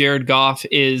think that Jared Goff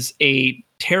is a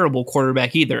terrible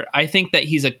quarterback either. I think that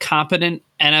he's a competent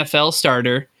NFL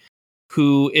starter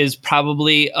who is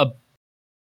probably a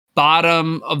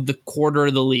bottom of the quarter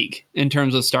of the league in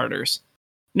terms of starters.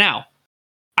 Now,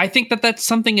 I think that that's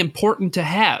something important to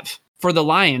have for the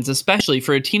Lions, especially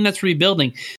for a team that's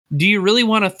rebuilding. Do you really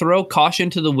want to throw caution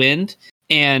to the wind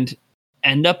and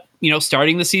end up,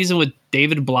 starting the season with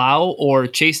David Blau or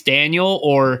Chase Daniel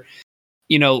or,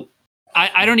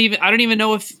 I don't even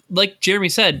know if, like Jeremy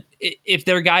said, if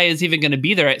their guy is even going to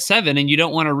be there at 7, and you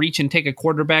don't want to reach and take a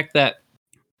quarterback that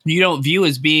you don't view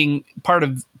as being part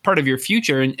of your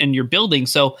future and your building.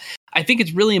 So I think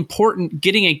it's really important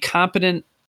getting a competent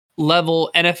level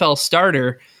NFL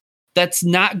starter that's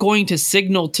not going to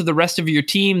signal to the rest of your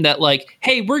team that like,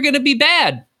 hey, we're going to be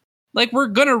bad. Like, we're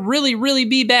going to really, really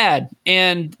be bad.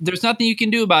 And there's nothing you can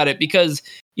do about it because,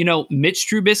 Mitch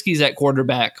Trubisky's at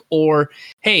quarterback, or,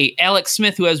 hey, Alex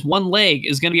Smith, who has one leg,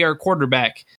 is going to be our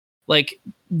quarterback. Like,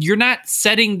 you're not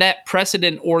setting that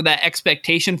precedent or that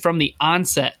expectation from the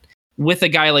onset with a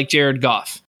guy like Jared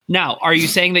Goff. Now, are you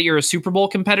saying that you're a Super Bowl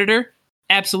competitor?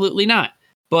 Absolutely not.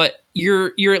 But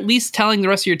you're at least telling the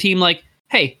rest of your team, like,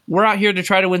 hey, we're out here to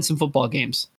try to win some football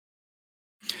games.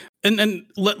 And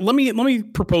let me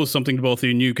propose something to both of you,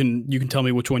 and you can tell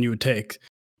me which one you would take.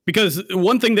 Because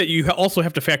one thing that you also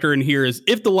have to factor in here is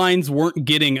if the Lions weren't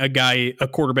getting a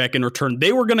quarterback in return,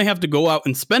 they were going to have to go out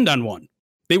and spend on one.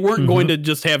 They weren't going to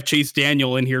just have Chase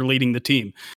Daniel in here leading the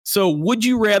team. So would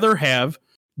you rather have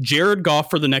Jared Goff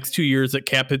for the next 2 years at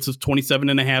cap hits of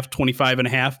 27.5,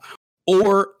 25.5,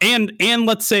 or and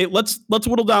let's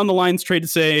whittle down the Lions trade to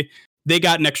say they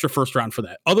got an extra first round for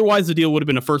that. Otherwise, the deal would have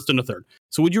been a first and a third.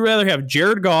 So would you rather have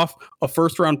Jared Goff, a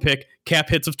first round pick, cap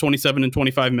hits of 27 and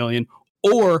 25 million,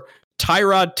 or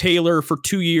Tyrod Taylor for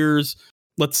 2 years,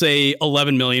 let's say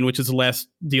 11 million, which is the last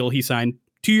deal he signed,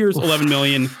 2 years, 11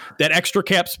 million, that extra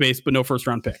cap space, but no first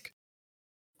round pick?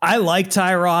 I like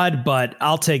Tyrod, but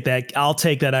I'll take that. I'll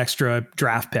take that extra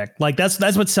draft pick. Like that's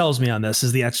what sells me on this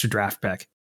is the extra draft pick.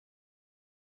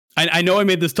 I know I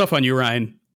made this tough on you,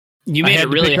 Ryan. You made it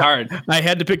really hard. I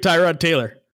had to pick Tyrod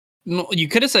Taylor. You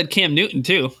could have said Cam Newton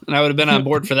too, and I would have been on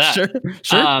board for that. Sure.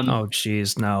 Oh,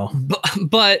 geez, no.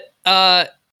 But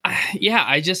yeah,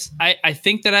 I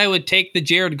think that I would take the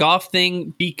Jared Goff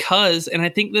thing because, and I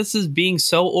think this is being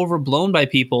so overblown by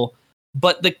people,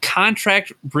 but the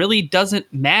contract really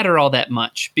doesn't matter all that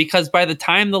much because by the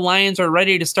time the Lions are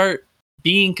ready to start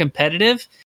being competitive,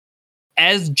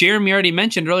 as Jeremy already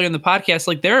mentioned earlier in the podcast,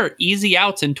 like there are easy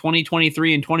outs in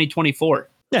 2023 and 2024.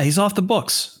 Yeah, he's off the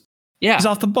books. Yeah. He's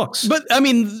off the books. But I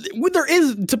mean, there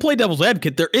is, to play devil's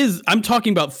advocate, I'm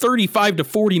talking about 35 to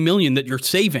 40 million that you're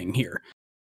saving here.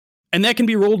 And that can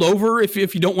be rolled over if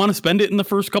you don't want to spend it in the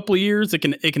first couple of years. It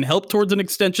can help towards an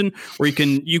extension, or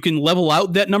you can level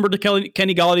out that number to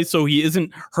Kenny Golladay so he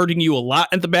isn't hurting you a lot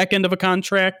at the back end of a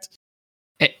contract.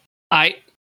 Buy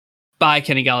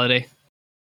Kenny Golladay.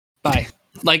 Buy.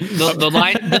 Like the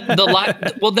line.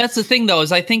 Well, that's the thing though,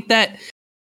 is I think that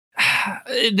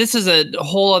this is a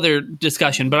whole other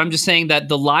discussion, but I'm just saying that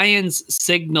the Lions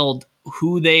signaled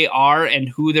who they are and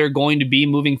who they're going to be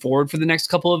moving forward for the next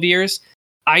couple of years.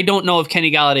 I don't know if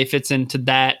Kenny Golladay fits into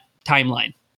that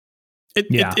timeline.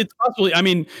 It's possibly. I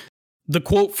mean, the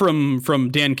quote from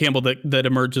Dan Campbell that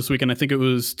emerged this week, and I think it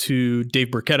was to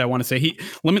Dave Burkett. I want to say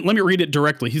let me read it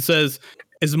directly. He says,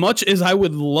 "As much as I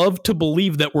would love to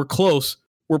believe that we're close,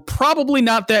 we're probably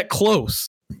not that close."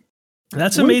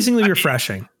 That's amazingly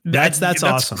refreshing. That's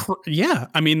awesome. Yeah,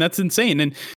 I mean, that's insane.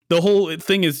 And the whole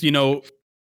thing is,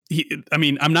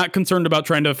 I'm not concerned about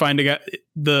trying to find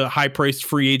the high-priced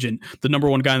free agent, the number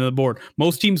one guy on the board.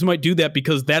 Most teams might do that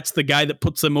because that's the guy that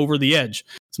puts them over the edge.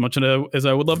 As much as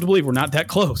I would love to believe, we're not that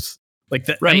close. Like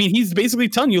that. Right. I mean, he's basically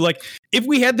telling you, like, if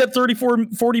we had that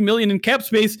 40 million in cap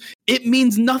space, it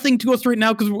means nothing to us right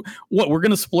now because we're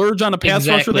going to splurge on a pass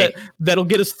rusher that'll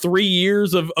get us 3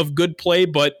 years of good play,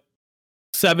 but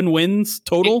 7 wins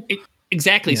total.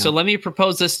 Exactly. Yeah. So let me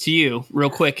propose this to you real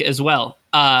quick as well.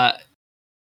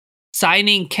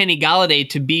 Signing Kenny Golladay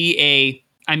to be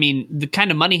the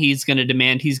kind of money he's going to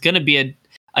demand, he's going to be a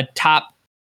top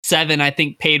 7, I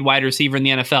think, paid wide receiver in the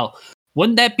NFL.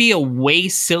 Wouldn't that be a way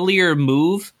sillier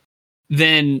move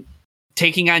than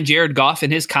taking on Jared Goff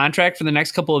and his contract for the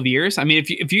next couple of years? I mean,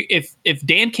 if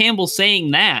Dan Campbell's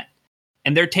saying that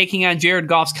and they're taking on Jared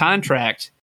Goff's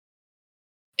contract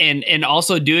and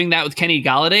also doing that with Kenny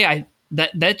Golladay,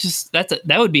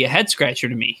 that would be a head scratcher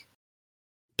to me.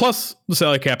 Plus, the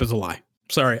salary cap is a lie.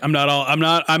 Sorry, I'm not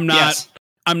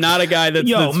a guy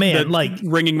that's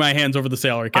wringing my hands over the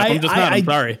salary cap. I'm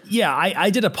sorry. Yeah,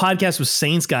 I did a podcast with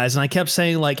Saints guys, and I kept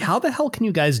saying, like, how the hell can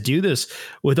you guys do this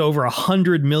with over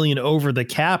 100 million over the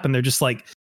cap? And they're just like,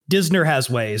 Disner has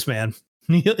ways, man.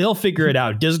 He'll figure it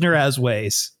out. Disner has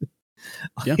ways.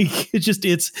 Yeah.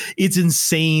 It's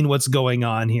insane what's going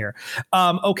on here.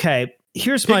 Okay,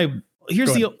 this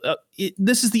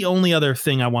is the only other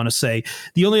thing I want to say.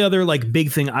 The only other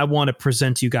big thing I want to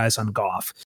present to you guys on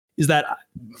Goff is that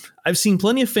I've seen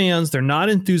plenty of fans. They're not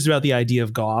enthused about the idea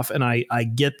of Goff. And I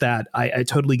get that. I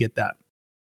totally get that.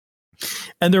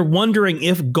 And they're wondering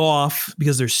if Goff,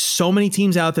 because there's so many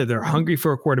teams out there that are hungry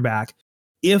for a quarterback,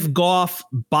 if Goff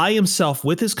by himself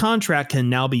with his contract can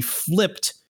now be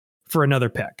flipped for another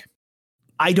pick.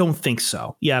 I don't think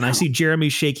so. Yeah, and I see Jeremy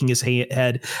shaking his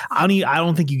head. I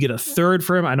don't think you get a third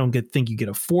for him. I don't think you get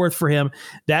a fourth for him.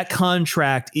 That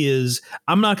contract is,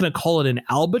 I'm not going to call it an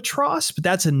albatross, but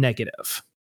that's a negative.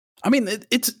 I mean,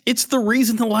 it's the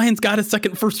reason the Lions got a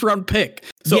second first-round pick.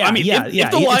 So, yeah, if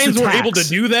the Lions were able to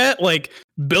do that,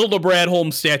 build a Brad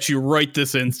Holmes statue right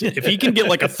this instant. If he can get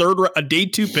a day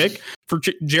 2 pick for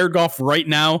Jared Goff right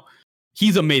now,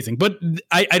 he's amazing. But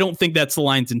I don't think that's the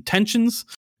Lions' intentions.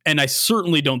 And I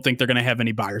certainly don't think they're going to have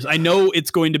any buyers. I know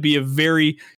it's going to be a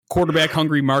very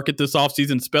quarterback-hungry market this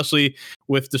offseason, especially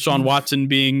with Deshaun Watson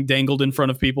being dangled in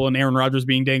front of people and Aaron Rodgers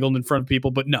being dangled in front of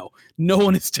people. But no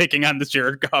one is taking on this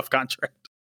Jared Goff contract.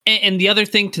 And the other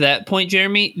thing to that point,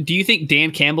 Jeremy, do you think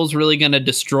Dan Campbell's really going to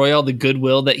destroy all the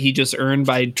goodwill that he just earned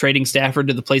by trading Stafford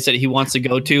to the place that he wants to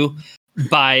go to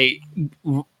by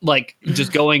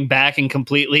just going back and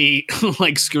completely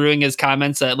screwing his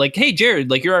comments that hey Jared,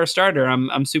 you're our starter,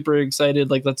 I'm super excited,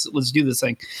 let's do this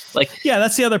thing. Yeah,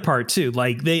 that's the other part too.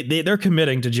 They're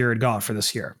committing to Jared Goff for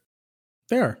this year.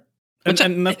 They are.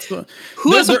 And that's who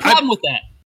has a problem with that?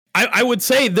 I would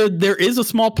say there is a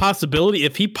small possibility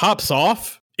if he pops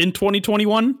off in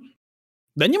 2021,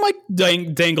 then you might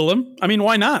dangle him. I mean,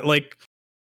 why not?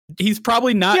 He's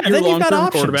probably not your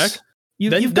long-term quarterback.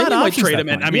 You've got options. Trade him.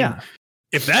 And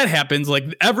if that happens,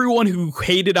 everyone who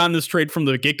hated on this trade from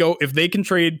the get-go, if they can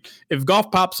trade, if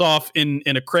Goff pops off in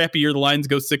a crappy year, the Lions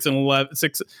go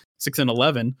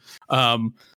 6-11,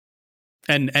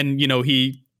 and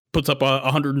he puts up a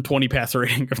 120 passer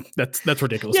rating. That's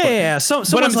ridiculous. Yeah. So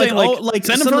but I'm saying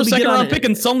send him for a second round pick,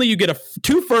 and suddenly you get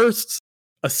 2 firsts,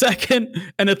 a second,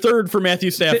 and a third for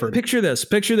Matthew Stafford. Picture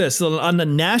this. On the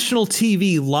national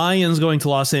TV, Lions going to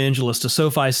Los Angeles to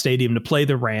SoFi Stadium to play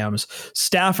the Rams.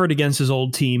 Stafford against his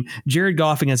old team. Jared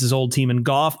Goff against his old team. And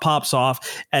Goff pops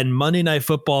off. And Monday Night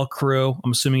Football crew,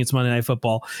 I'm assuming it's Monday Night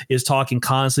Football, is talking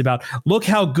constantly about, look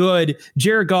how good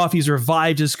Jared Goff, he's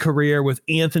revived his career with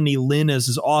Anthony Lynn as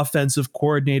his offensive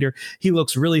coordinator. He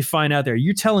looks really fine out there.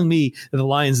 You're telling me that the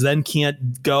Lions then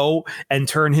can't go and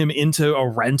turn him into a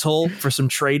rental for some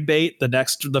trade bait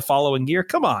the following year?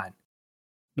 Come on.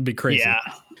 It'd be crazy. Yeah.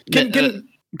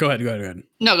 Go ahead.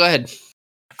 No, go ahead.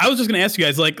 I was just going to ask you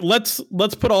guys, like, let's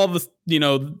put all of this,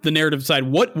 the narrative aside.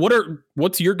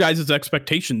 What's your guys'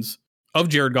 expectations of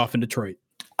Jared Goff in Detroit?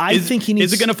 Is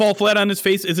it going to fall flat on his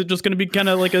face? Is it just going to be kind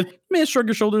of like a shrug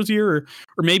your shoulders here,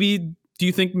 or maybe do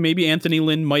you think maybe Anthony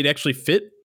Lynn might actually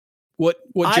fit what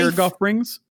Jared Goff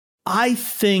brings? I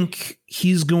think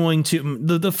he's going to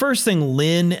the first thing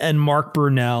Lynn and Mark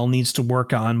Brunell needs to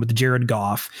work on with Jared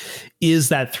Goff is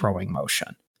that throwing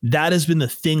motion. That has been the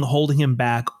thing holding him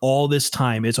back all this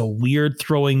time. It's a weird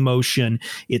throwing motion.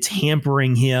 It's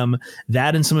hampering him.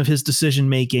 That and some of his decision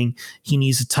making, he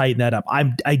needs to tighten that up.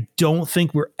 I don't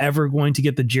think we're ever going to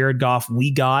get the Jared Goff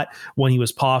we got when he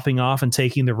was popping off and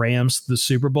taking the Rams to the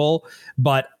Super Bowl.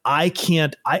 But I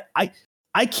can't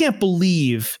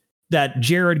believe that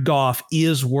Jared Goff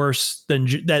is worse than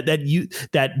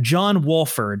that John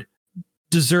Wolford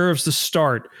deserves to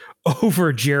start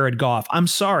over Jared Goff. I'm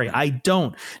sorry, I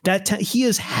don't. He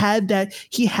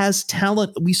has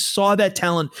talent. We saw that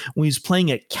talent when he's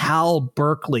playing at Cal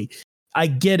Berkeley. I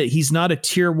get it. He's not a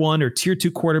tier 1 or tier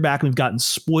 2 quarterback. We've gotten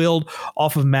spoiled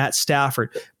off of Matt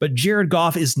Stafford, but Jared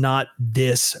Goff is not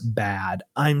this bad.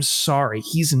 I'm sorry.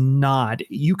 He's not.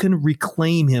 You can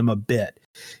reclaim him a bit.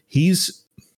 He's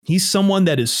someone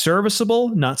that is serviceable,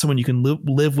 not someone you can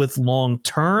live with long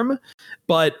term,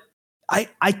 but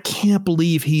I can't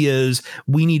believe he is.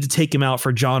 We need to take him out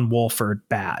for John Wolford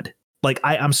bad. Like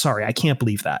I'm sorry, I can't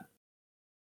believe that.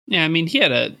 Yeah, I mean he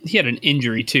had an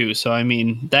injury too, so I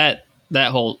mean that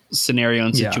whole scenario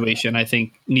and situation I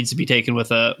think needs to be taken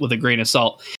with a grain of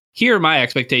salt. Here are my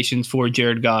expectations for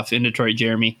Jared Goff in Detroit,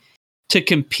 Jeremy, to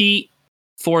compete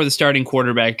for the starting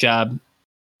quarterback job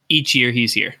each year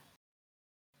he's here.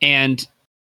 And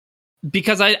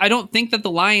because I don't think that the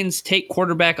Lions take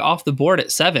quarterback off the board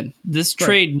at 7. This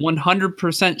trade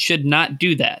 100% should not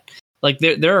do that. Like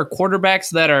there are quarterbacks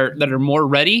that are more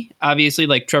ready. Obviously,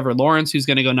 like Trevor Lawrence, who's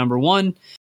going to go number 1.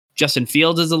 Justin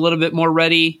Fields is a little bit more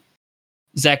ready.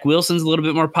 Zach Wilson's a little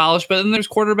bit more polished. But then there's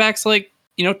quarterbacks like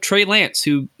Trey Lance,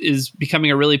 who is becoming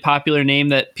a really popular name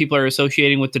that people are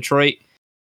associating with Detroit.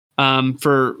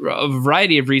 For a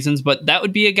variety of reasons, but that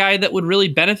would be a guy that would really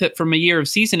benefit from a year of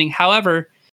seasoning. However,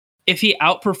 if he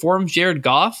outperforms Jared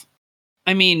Goff,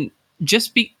 I mean,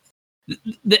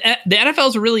 the NFL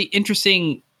is a really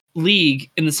interesting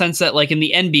league in the sense that, like in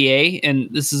the NBA, and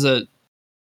this is a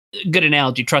good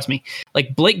analogy, trust me,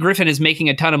 like Blake Griffin is making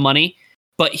a ton of money,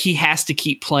 but he has to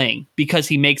keep playing because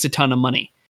he makes a ton of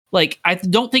money. Like, I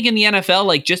don't think in the NFL,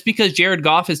 like, just because Jared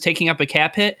Goff is taking up a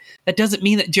cap hit, that doesn't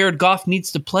mean that Jared Goff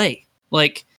needs to play.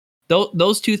 Like,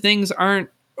 those two things aren't,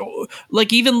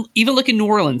 like, even look in New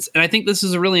Orleans, and I think this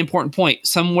is a really important point,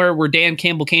 somewhere where Dan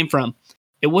Campbell came from.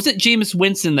 It wasn't Jameis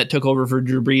Winston that took over for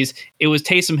Drew Brees. It was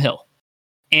Taysom Hill.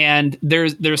 And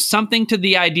there's something to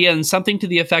the idea and something to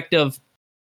the effect of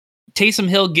Taysom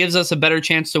Hill gives us a better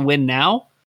chance to win now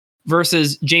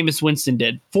versus Jameis Winston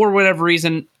did. For whatever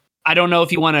reason, I don't know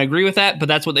if you want to agree with that, but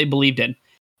that's what they believed in.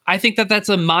 I think that that's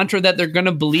a mantra that they're going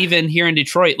to believe in here in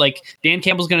Detroit. Like Dan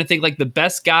Campbell's going to think like the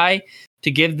best guy to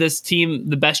give this team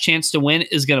the best chance to win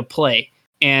is going to play.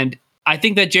 And I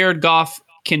think that Jared Goff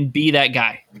can be that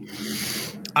guy.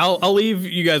 I'll leave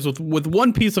you guys with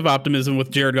one piece of optimism with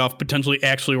Jared Goff potentially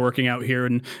actually working out here.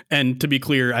 And to be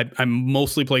clear, I'm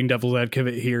mostly playing devil's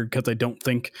advocate here because I don't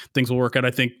think things will work out.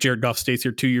 I think Jared Goff stays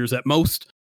here 2 years at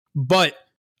most. But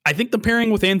I think the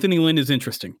pairing with Anthony Lynn is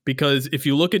interesting because if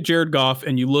you look at Jared Goff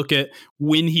and you look at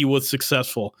when he was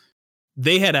successful,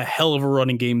 they had a hell of a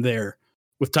running game there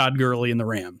with Todd Gurley and the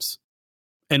Rams.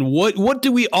 And what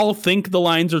do we all think the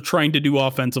Lions are trying to do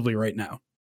offensively right now?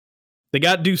 They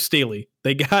got Deuce Staley.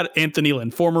 They got Anthony Lynn,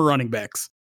 former running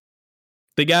backs.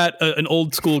 They got an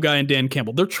old school guy in Dan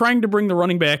Campbell. They're trying to bring the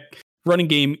running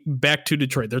game back to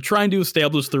Detroit. They're trying to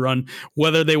establish the run,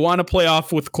 whether they want to play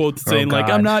off with quotes saying like,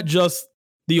 I'm not just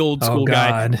the old school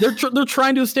guy. They're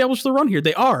trying to establish the run here.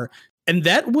 They are. And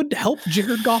that would help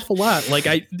Jared Goff a lot. Like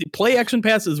the play action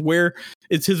pass is where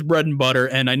it's his bread and butter.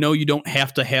 And I know you don't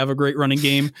have to have a great running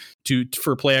game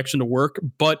for play action to work,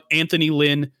 but Anthony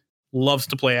Lynn loves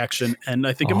to play action. And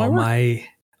I think it might work.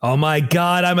 Oh my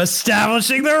God, I'm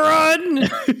establishing the run.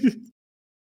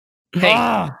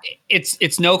 Hey,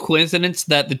 it's no coincidence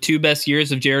that the 2 best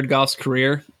years of Jared Goff's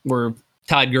career were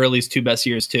Todd Gurley's 2 best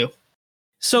years too.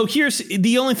 So here's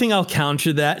the only thing I'll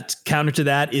counter to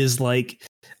that is like,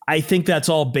 I think that's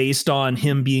all based on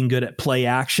him being good at play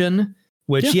action,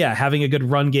 which having a good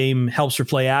run game helps for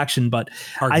play action. But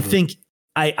arguably.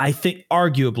 I think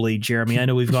arguably, Jeremy, I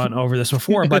know we've gone over this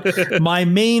before, but my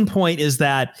main point is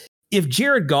that if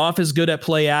Jared Goff is good at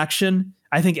play action,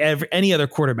 I think any other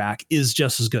quarterback is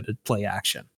just as good at play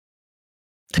action.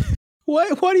 Why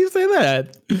do you say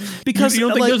that? Because you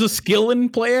don't think there's a skill in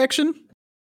play action?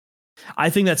 I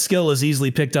think that skill is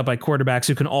easily picked up by quarterbacks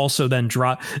who can also then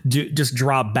drop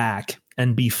back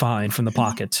and be fine from the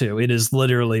pocket too. It is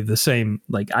literally the same.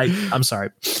 Like I'm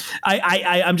sorry.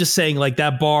 I'm just saying like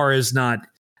that bar is not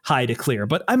high to clear.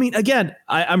 But I mean, again,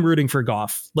 I'm rooting for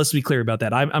Goff. Let's be clear about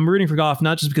that. I'm rooting for Goff,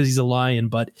 not just because he's a Lion,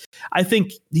 but I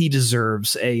think he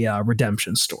deserves a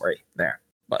redemption story there.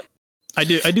 But I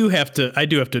do have to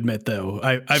admit though,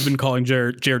 I've been calling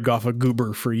Jared Goff a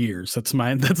goober for years. That's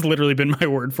literally been my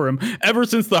word for him ever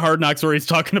since the Hard Knocks where he's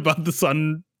talking about the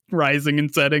sun rising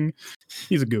and setting.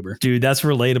 He's a goober. Dude, that's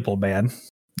relatable, man.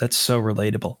 That's so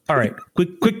relatable. All right,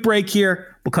 quick break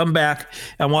here. We'll come back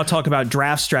and want to talk about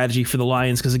draft strategy for the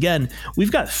Lions because, again,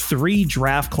 we've got 3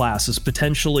 draft classes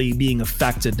potentially being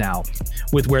affected now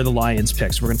with where the Lions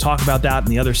pick. So we're going to talk about that on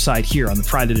the other side here on the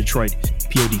Pride of Detroit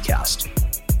PODcast.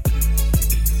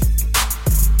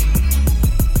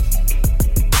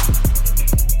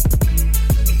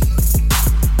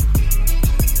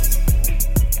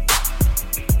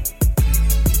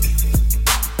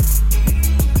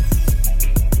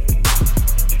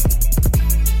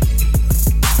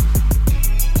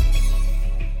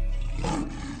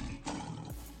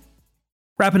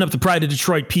 Wrapping up the Pride of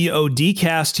Detroit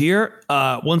PODcast here.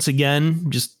 Once again,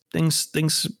 just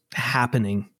things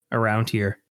happening around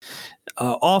here.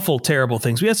 Awful, terrible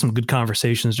things. We had some good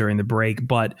conversations during the break,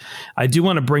 but I do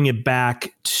want to bring it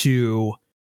back to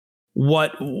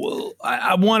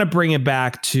I want to bring it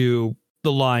back to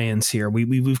the Lions here.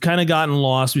 We've kind of gotten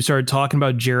lost. We started talking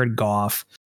about Jared Goff.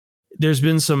 There's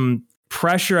been some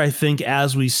pressure, I think,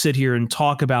 as we sit here and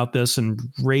talk about this and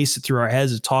race it through our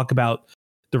heads to talk about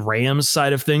the Rams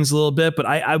side of things a little bit, but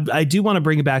I do want to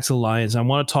bring it back to the Lions. I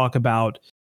want to talk about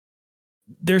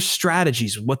their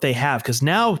strategies, what they have, because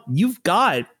now you've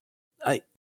got,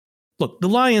 look, the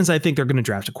Lions, I think they're going to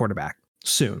draft a quarterback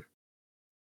soon,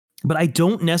 but I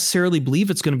don't necessarily believe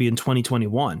it's going to be in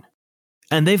 2021.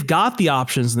 And they've got the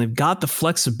options and they've got the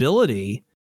flexibility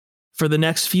for the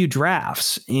next few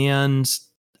drafts. And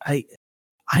I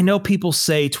know people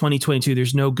say 2022,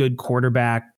 there's no good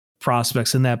quarterback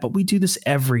prospects in that, but we do this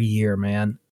every year,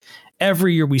 man.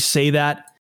 Every year we say that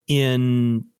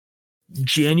in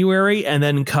January, and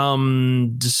then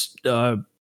come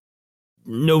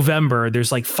November,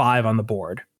 there's like 5 on the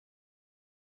board.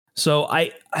 So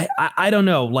I don't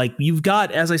know. Like you've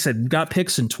got, as I said, you've got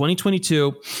picks in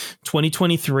 2022,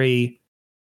 2023.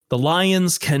 The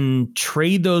Lions can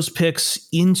trade those picks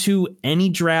into any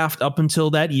draft up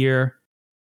until that year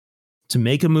to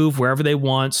make a move wherever they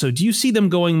want. So do you see them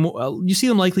going, you see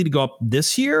them likely to go up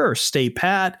this year or stay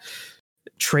pat,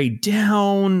 trade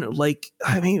down? Like,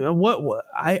 I mean,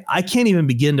 I can't even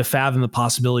begin to fathom the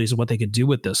possibilities of what they could do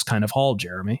with this kind of haul,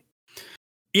 Jeremy.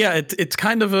 Yeah, it's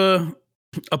kind of a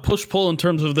push-pull in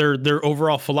terms of their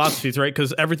overall philosophies, right?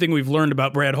 Because everything we've learned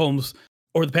about Brad Holmes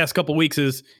over the past couple of weeks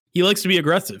is he likes to be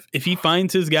aggressive. If he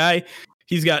finds his guy,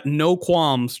 he's got no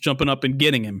qualms jumping up and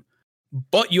getting him.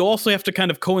 But you also have to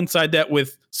kind of coincide that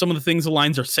with some of the things the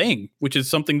lines are saying, which is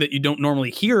something that you don't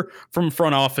normally hear from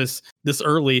front office this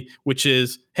early, which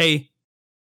is, hey,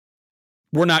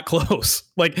 we're not close.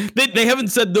 Like they haven't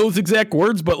said those exact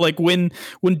words, but like when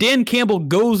Dan Campbell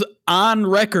goes on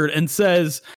record and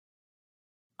says,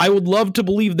 I would love to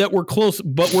believe that we're close,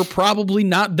 but we're probably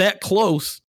not that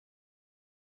close.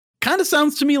 Kind of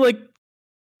sounds to me like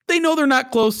they know they're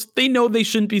not close. They know they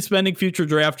shouldn't be spending future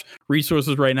draft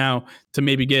resources right now to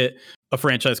maybe get a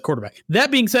franchise quarterback. That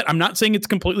being said, I'm not saying it's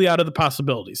completely out of the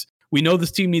possibilities. We know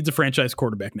this team needs a franchise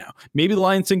quarterback now. Maybe the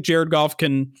Lions think Jared Goff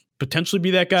can potentially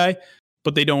be that guy,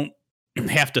 but they don't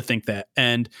have to think that.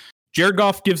 And Jared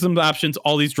Goff gives them the options.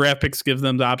 All these draft picks give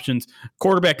them the options.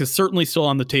 Quarterback is certainly still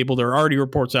on the table. There are already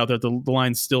reports out that the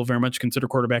Lions still very much consider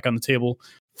quarterback on the table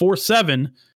for 7.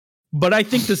 But I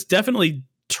think this definitely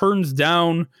turns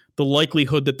down the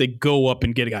likelihood that they go up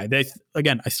and get a guy.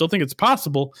 I still think it's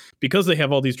possible because they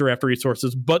have all these draft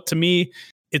resources. But to me,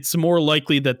 it's more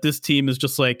likely that this team is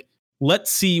just like,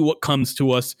 let's see what comes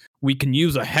to us. We can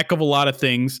use a heck of a lot of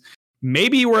things.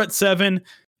 Maybe we're at 7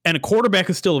 and a quarterback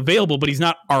is still available, but he's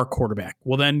not our quarterback,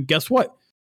 well, then guess what?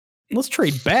 Let's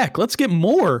trade back. Let's get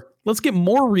more. Let's get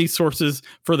more resources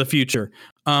for the future.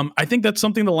 I think that's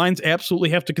something the Lions absolutely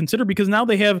have to consider, because now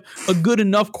they have a good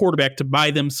enough quarterback to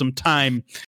buy them some time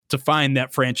to find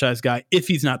that franchise guy if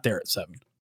he's not there at 7.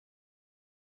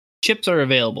 Chips are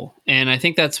available, and I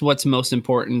think that's what's most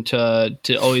important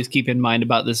to always keep in mind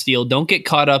about this deal. Don't get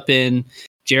caught up in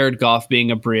Jared Goff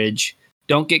being a bridge.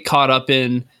 Don't get caught up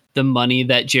in the money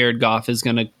that Jared Goff is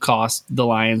going to cost the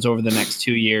Lions over the next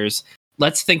 2 years.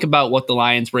 Let's think about what the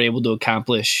Lions were able to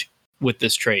accomplish with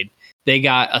this trade. They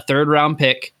got a 3rd-round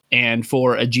pick, and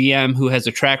for a GM who has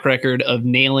a track record of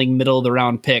nailing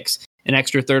middle-of-the-round picks, an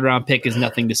extra 3rd-round pick is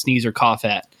nothing to sneeze or cough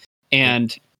at.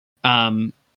 And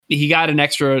he got an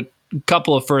extra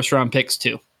couple of 1st-round picks,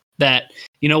 too. That,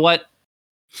 you know what?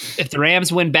 If the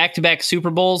Rams win back-to-back Super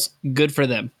Bowls, good for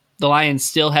them. The Lions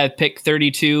still have pick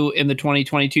 32 in the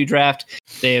 2022 draft.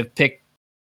 They have picked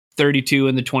 32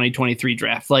 in the 2023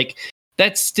 draft. Like,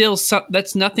 that's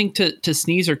nothing to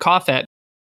sneeze or cough at.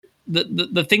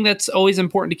 The thing that's always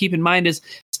important to keep in mind is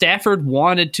Stafford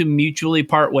wanted to mutually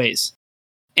part ways,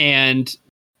 and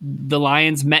the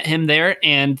Lions met him there,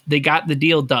 and they got the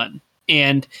deal done.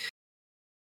 And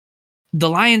the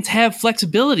Lions have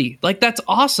flexibility. Like, that's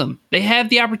awesome. They have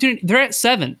the opportunity. They're at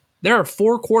 7. There are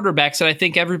 4 quarterbacks that I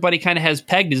think everybody kind of has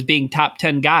pegged as being top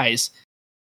 10 guys.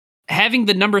 Having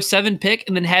the number 7 pick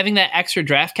and then having that extra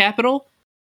draft capital,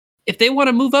 if they want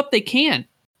to move up, they can.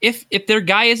 If their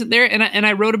guy isn't there, and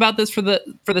I wrote about this for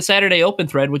the Saturday Open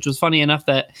thread, which was funny enough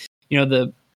that, you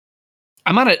know,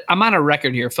 I'm on a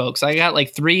record here, folks. I have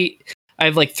like 3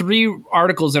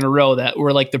 articles in a row that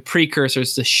were like the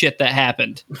precursors to shit that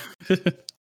happened.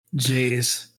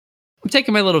 Jeez. I'm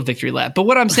taking my little victory lap. But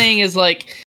what I'm saying is,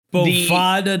 like,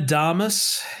 Bovada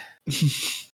Damas.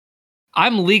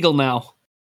 I'm legal now.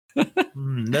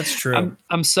 That's true.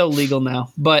 I'm so legal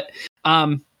now. But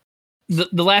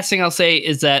the last thing I'll say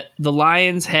is that the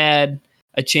Lions had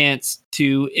a chance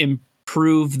to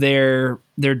improve their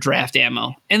draft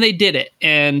ammo, and they did it.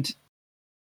 And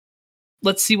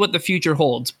let's see what the future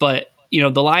holds. But, you know,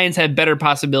 the Lions have better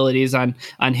possibilities on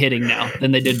hitting now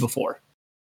than they did before.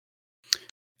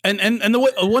 And the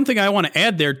one thing I want to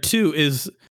add there too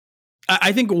is,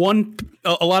 I think a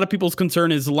lot of people's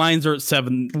concern is the Lions are at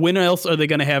 7. When else are they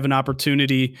going to have an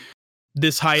opportunity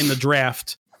this high in the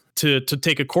draft to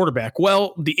take a quarterback?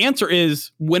 Well, the answer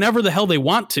is whenever the hell they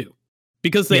want to,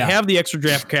 because they have the extra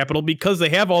draft capital, because they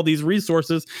have all these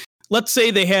resources. Let's say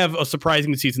they have a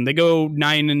surprising season. They go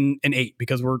 9-8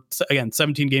 because we're, again,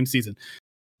 17 game season.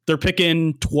 They're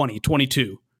picking 20,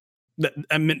 22.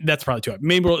 That's probably too high.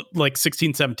 Maybe like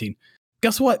 16, 17.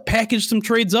 Guess what? Package some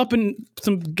trades up and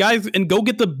some guys and go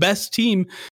get the best team,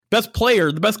 best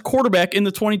player, the best quarterback in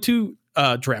the 22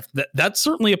 draft. That's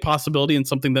certainly a possibility and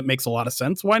something that makes a lot of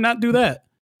sense. Why not do that?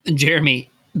 Jeremy,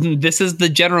 this is the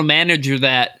general manager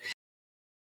that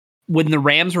when the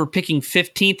Rams were picking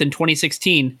 15th in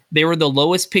 2016, they were the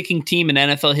lowest picking team in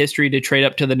NFL history to trade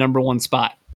up to the number 1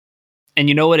 spot. And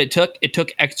you know what it took? It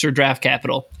took extra draft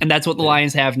capital. And that's what the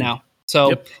Lions have now.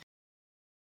 So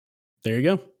there you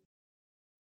go.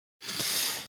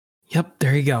 Yep,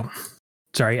 there you go.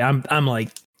 Sorry, I'm like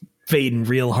fading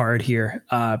real hard here.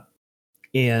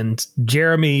 And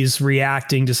Jeremy's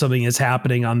reacting to something that's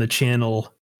happening on the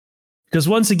channel, because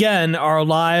once again, our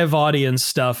live audience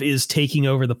stuff is taking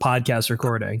over the podcast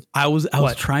recording. I was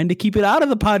trying to keep it out of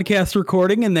the podcast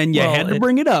recording, and then you had to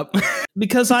bring it up.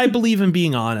 Because I believe in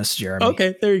being honest, Jeremy.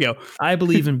 Okay, there you go. I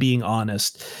believe in being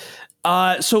honest.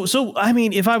 So I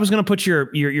mean, if I was going to put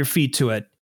your feet to it,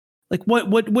 like what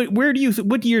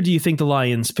year do you think the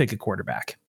Lions pick a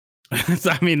quarterback?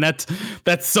 I mean, that's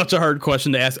such a hard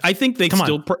question to ask. I think they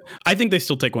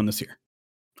still take one this year.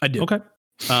 I do. Okay.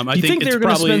 I you think they're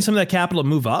going to spend some of that capital to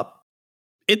move up?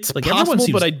 It's like possible,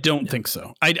 but I don't think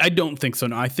so. I don't think so.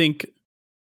 No, I think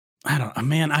I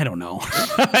don't know.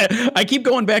 I keep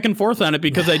going back and forth on it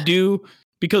because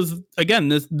again,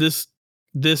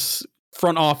 this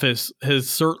front office has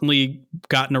certainly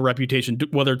gotten a reputation,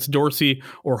 whether it's Dorsey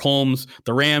or Holmes,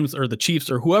 the Rams or the Chiefs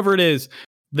or whoever it is.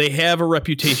 They have a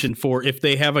reputation for, if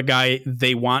they have a guy,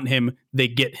 they want him, they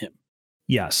get him.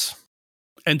 Yes.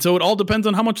 And so it all depends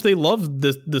on how much they love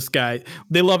this guy.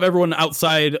 They love everyone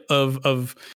outside of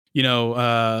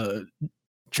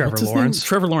Trevor Lawrence.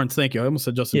 Trevor Lawrence, thank you. I almost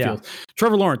said Justin Fields.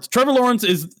 Trevor Lawrence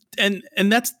is and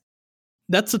that's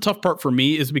the tough part for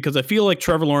me, is because I feel like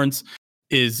Trevor Lawrence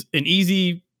is an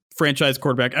easy franchise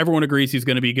quarterback. Everyone agrees he's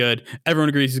going to be good. Everyone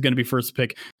agrees he's going to be first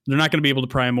pick. They're not going to be able to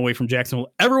pry him away from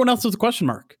Jacksonville. Everyone else is a question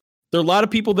mark. There are a lot of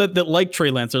people that like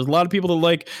Trey Lance. There's a lot of people that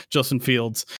like Justin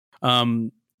Fields.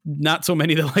 not so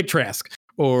many that like Trask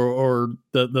or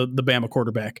the Bama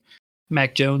quarterback.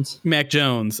 Mac Jones.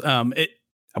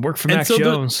 I work for Mac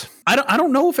Jones. I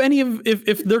don't know if any of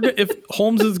if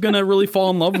Holmes is going to really fall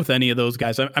in love with any of those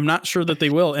guys. I'm not sure that they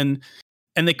will, and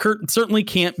they certainly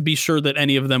can't be sure that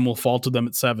any of them will fall to them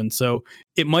at 7. So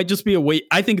it might just be a wait.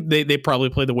 I think they probably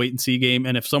play the wait and see game,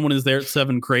 and if someone is there at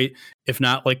 7, great. If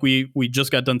not, like we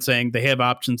just got done saying, they have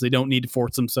options. They don't need to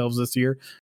force themselves this year.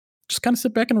 Just kind of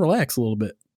sit back and relax a little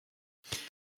bit.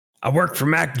 I work for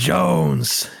Mac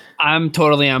Jones. I'm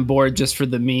totally on board just for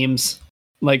the memes.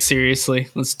 Like, seriously,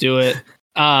 let's do it.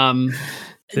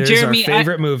 There's Jeremy, our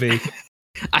favorite movie.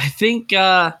 I think,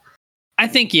 yeah.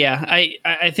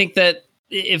 I think that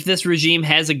if this regime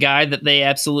has a guy that they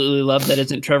absolutely love that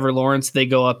isn't Trevor Lawrence, they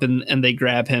go up and they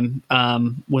grab him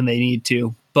when they need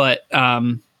to. But,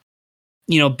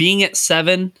 being at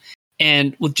 7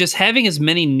 and with just having as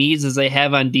many needs as they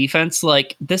have on defense,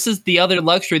 like, this is the other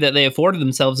luxury that they afforded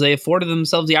themselves. They afforded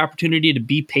themselves the opportunity to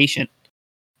be patient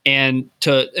and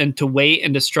to wait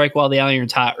and to strike while the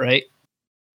iron's hot, right?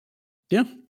 Yeah,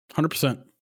 100%.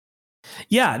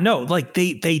 Yeah, no, like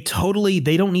they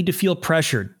don't need to feel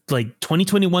pressured. Like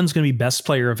 2021 is going to be best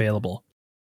player available.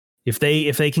 If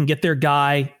they can get their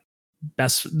guy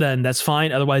best, then that's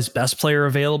fine. Otherwise, best player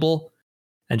available,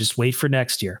 and just wait for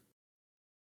next year.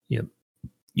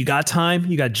 You got time.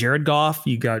 You got Jared Goff.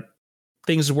 You got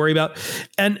things to worry about.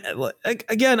 And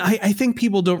again, I think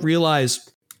people don't realize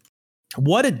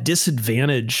what a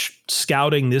disadvantage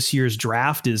scouting this year's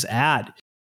draft is at.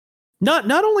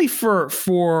 Not only for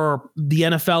the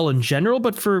NFL in general,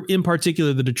 but for, in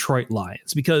particular, the Detroit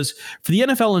Lions. Because for the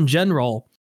NFL in general,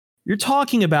 you're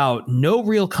talking about no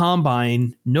real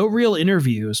combine, no real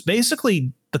interviews.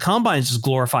 Basically, the combine is just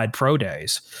glorified pro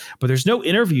days, but there's no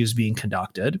interviews being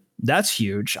conducted. That's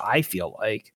huge, I feel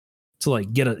like, to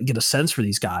like get a sense for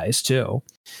these guys too.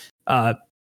 Brad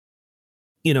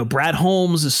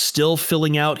Holmes is still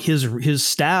filling out his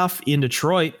staff in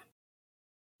Detroit.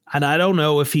 And I don't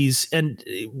know if and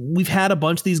we've had a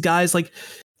bunch of these guys, like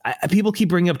people keep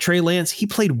bringing up Trey Lance. He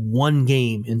played one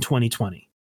game in 2020.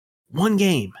 One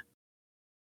game.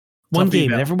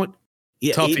 And everyone.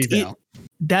 Yeah, tough eval.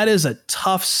 That is a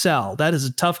tough sell. That is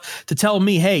a tough to tell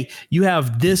me, hey, you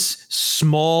have this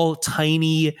small,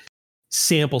 tiny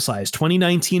sample size,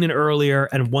 2019 and earlier,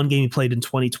 and one game he played in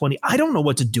 2020. I don't know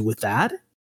what to do with that.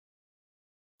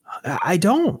 I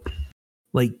don't.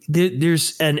 Like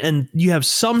there's and you have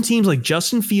some teams like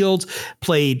Justin Fields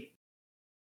played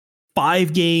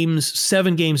 5 games,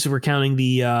 7 games if we're counting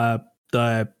the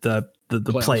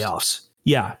playoffs.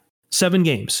 Yeah, 7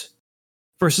 games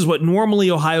versus what normally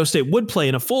Ohio State would play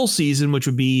in a full season, which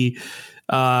would be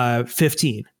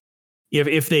 15.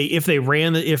 If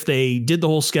they did the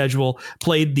whole schedule,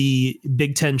 played the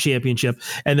Big Ten championship,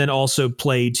 and then also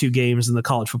played 2 games in the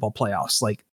college football playoffs,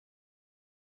 like.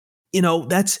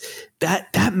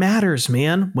 That matters,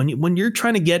 man. When you're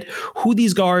trying to get who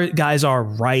these guys are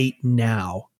right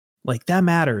now, like that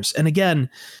matters. And again,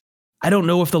 I don't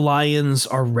know if the Lions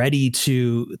are ready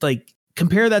to like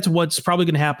compare that to what's probably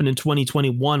going to happen in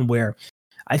 2021, where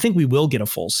I think we will get a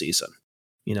full season.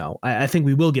 I think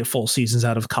we will get full seasons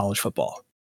out of college football,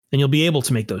 and you'll be able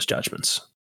to make those judgments.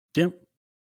 Yep.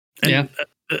 Yeah.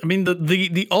 I mean,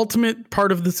 the ultimate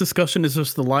part of this discussion is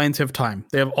just the Lions have time.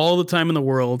 They have all the time in the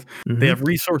world. Mm-hmm. They have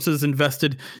resources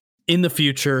invested in the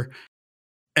future,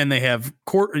 and they have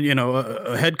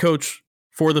a head coach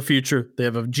for the future. They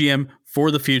have a GM for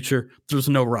the future. There's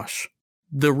no rush.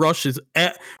 The rush is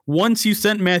once you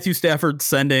sent Matthew Stafford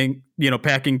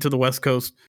packing to the West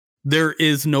Coast, there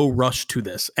is no rush to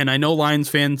this. And I know Lions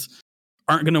fans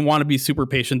aren't going to want to be super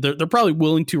patient. They're probably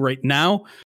willing to right now.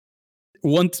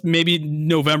 Once maybe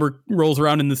November rolls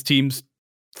around and this team's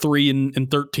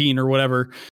 3-13 or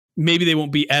whatever, maybe they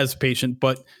won't be as patient.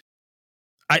 But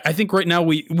I think right now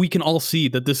we can all see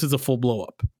that this is a full blow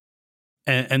up.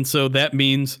 And so that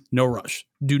means no rush.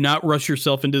 Do not rush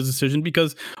yourself into a decision,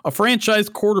 because a franchise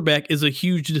quarterback is a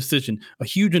huge decision, a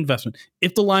huge investment.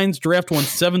 If the Lions draft one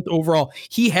 7th overall,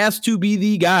 he has to be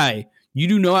the guy. You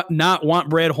do not want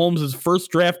Brad Holmes' first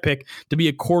draft pick to be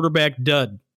a quarterback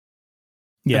dud.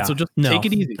 Yeah. And so just take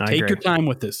it easy. Take your time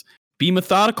with this. Be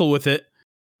methodical with it,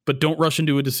 but don't rush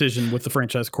into a decision with the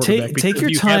franchise quarterback. Take your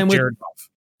time with Goff.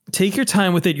 Take your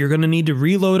time with it. You're going to need to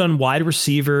reload on wide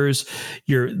receivers.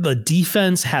 The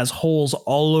defense has holes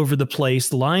all over the place.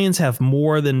 The Lions have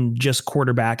more than just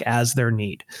quarterback as their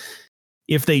need.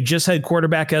 If they just had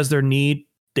quarterback as their need,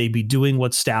 they'd be doing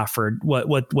what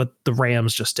the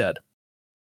Rams just did.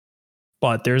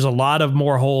 But there's a lot of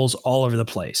more holes all over the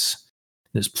place.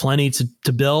 There's plenty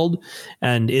to build,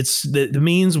 and it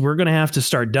means we're going to have to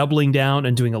start doubling down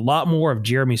and doing a lot more of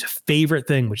Jeremy's favorite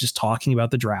thing, which is talking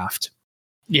about the draft.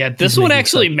 Yeah, this one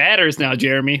actually matters now,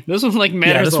 Jeremy. This one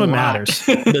matters. Yeah, this one matters.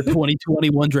 The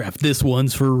 2021 draft. This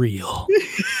one's for real.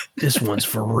 This one's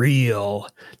for real.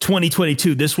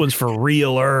 2022. This one's for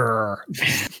realer.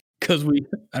 Because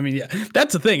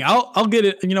that's the thing. I'll get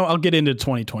it. I'll get into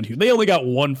 2022. They only got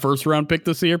one first round pick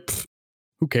this year.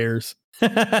 Who cares?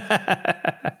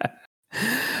 I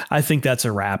think that's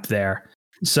a wrap there.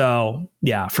 So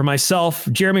yeah, for myself,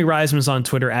 Jeremy Reisman's on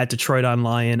Twitter at Detroit on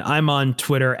Lion. I'm on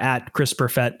Twitter at Chris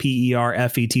Perfett,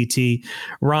 PERFETT.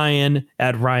 Ryan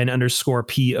at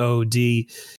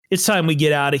Ryan_POD. It's time we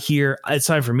get out of here. It's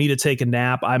time for me to take a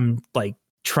nap. I'm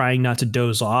trying not to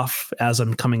doze off as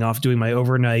I'm coming off doing my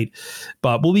overnight,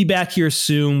 but we'll be back here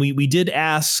soon. We did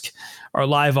ask our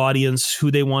live audience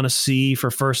who they want to see for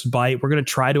First Bite. We're going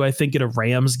to try to, I think, get a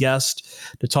Rams guest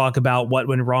to talk about what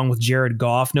went wrong with Jared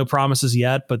Goff. No promises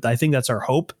yet, but I think that's our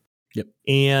hope. Yep.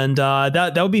 And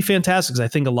that would be fantastic, because I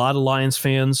think a lot of Lions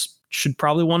fans should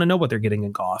probably want to know what they're getting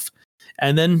in Goff.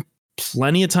 And then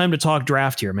plenty of time to talk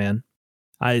draft here, man.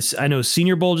 I know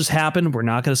Senior Bowl just happened. We're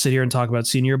not going to sit here and talk about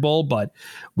Senior Bowl, but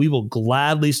we will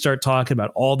gladly start talking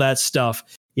about all that stuff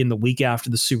in the week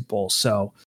after the Super Bowl.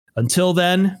 So until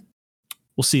then,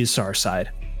 we'll see you Star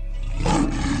Side.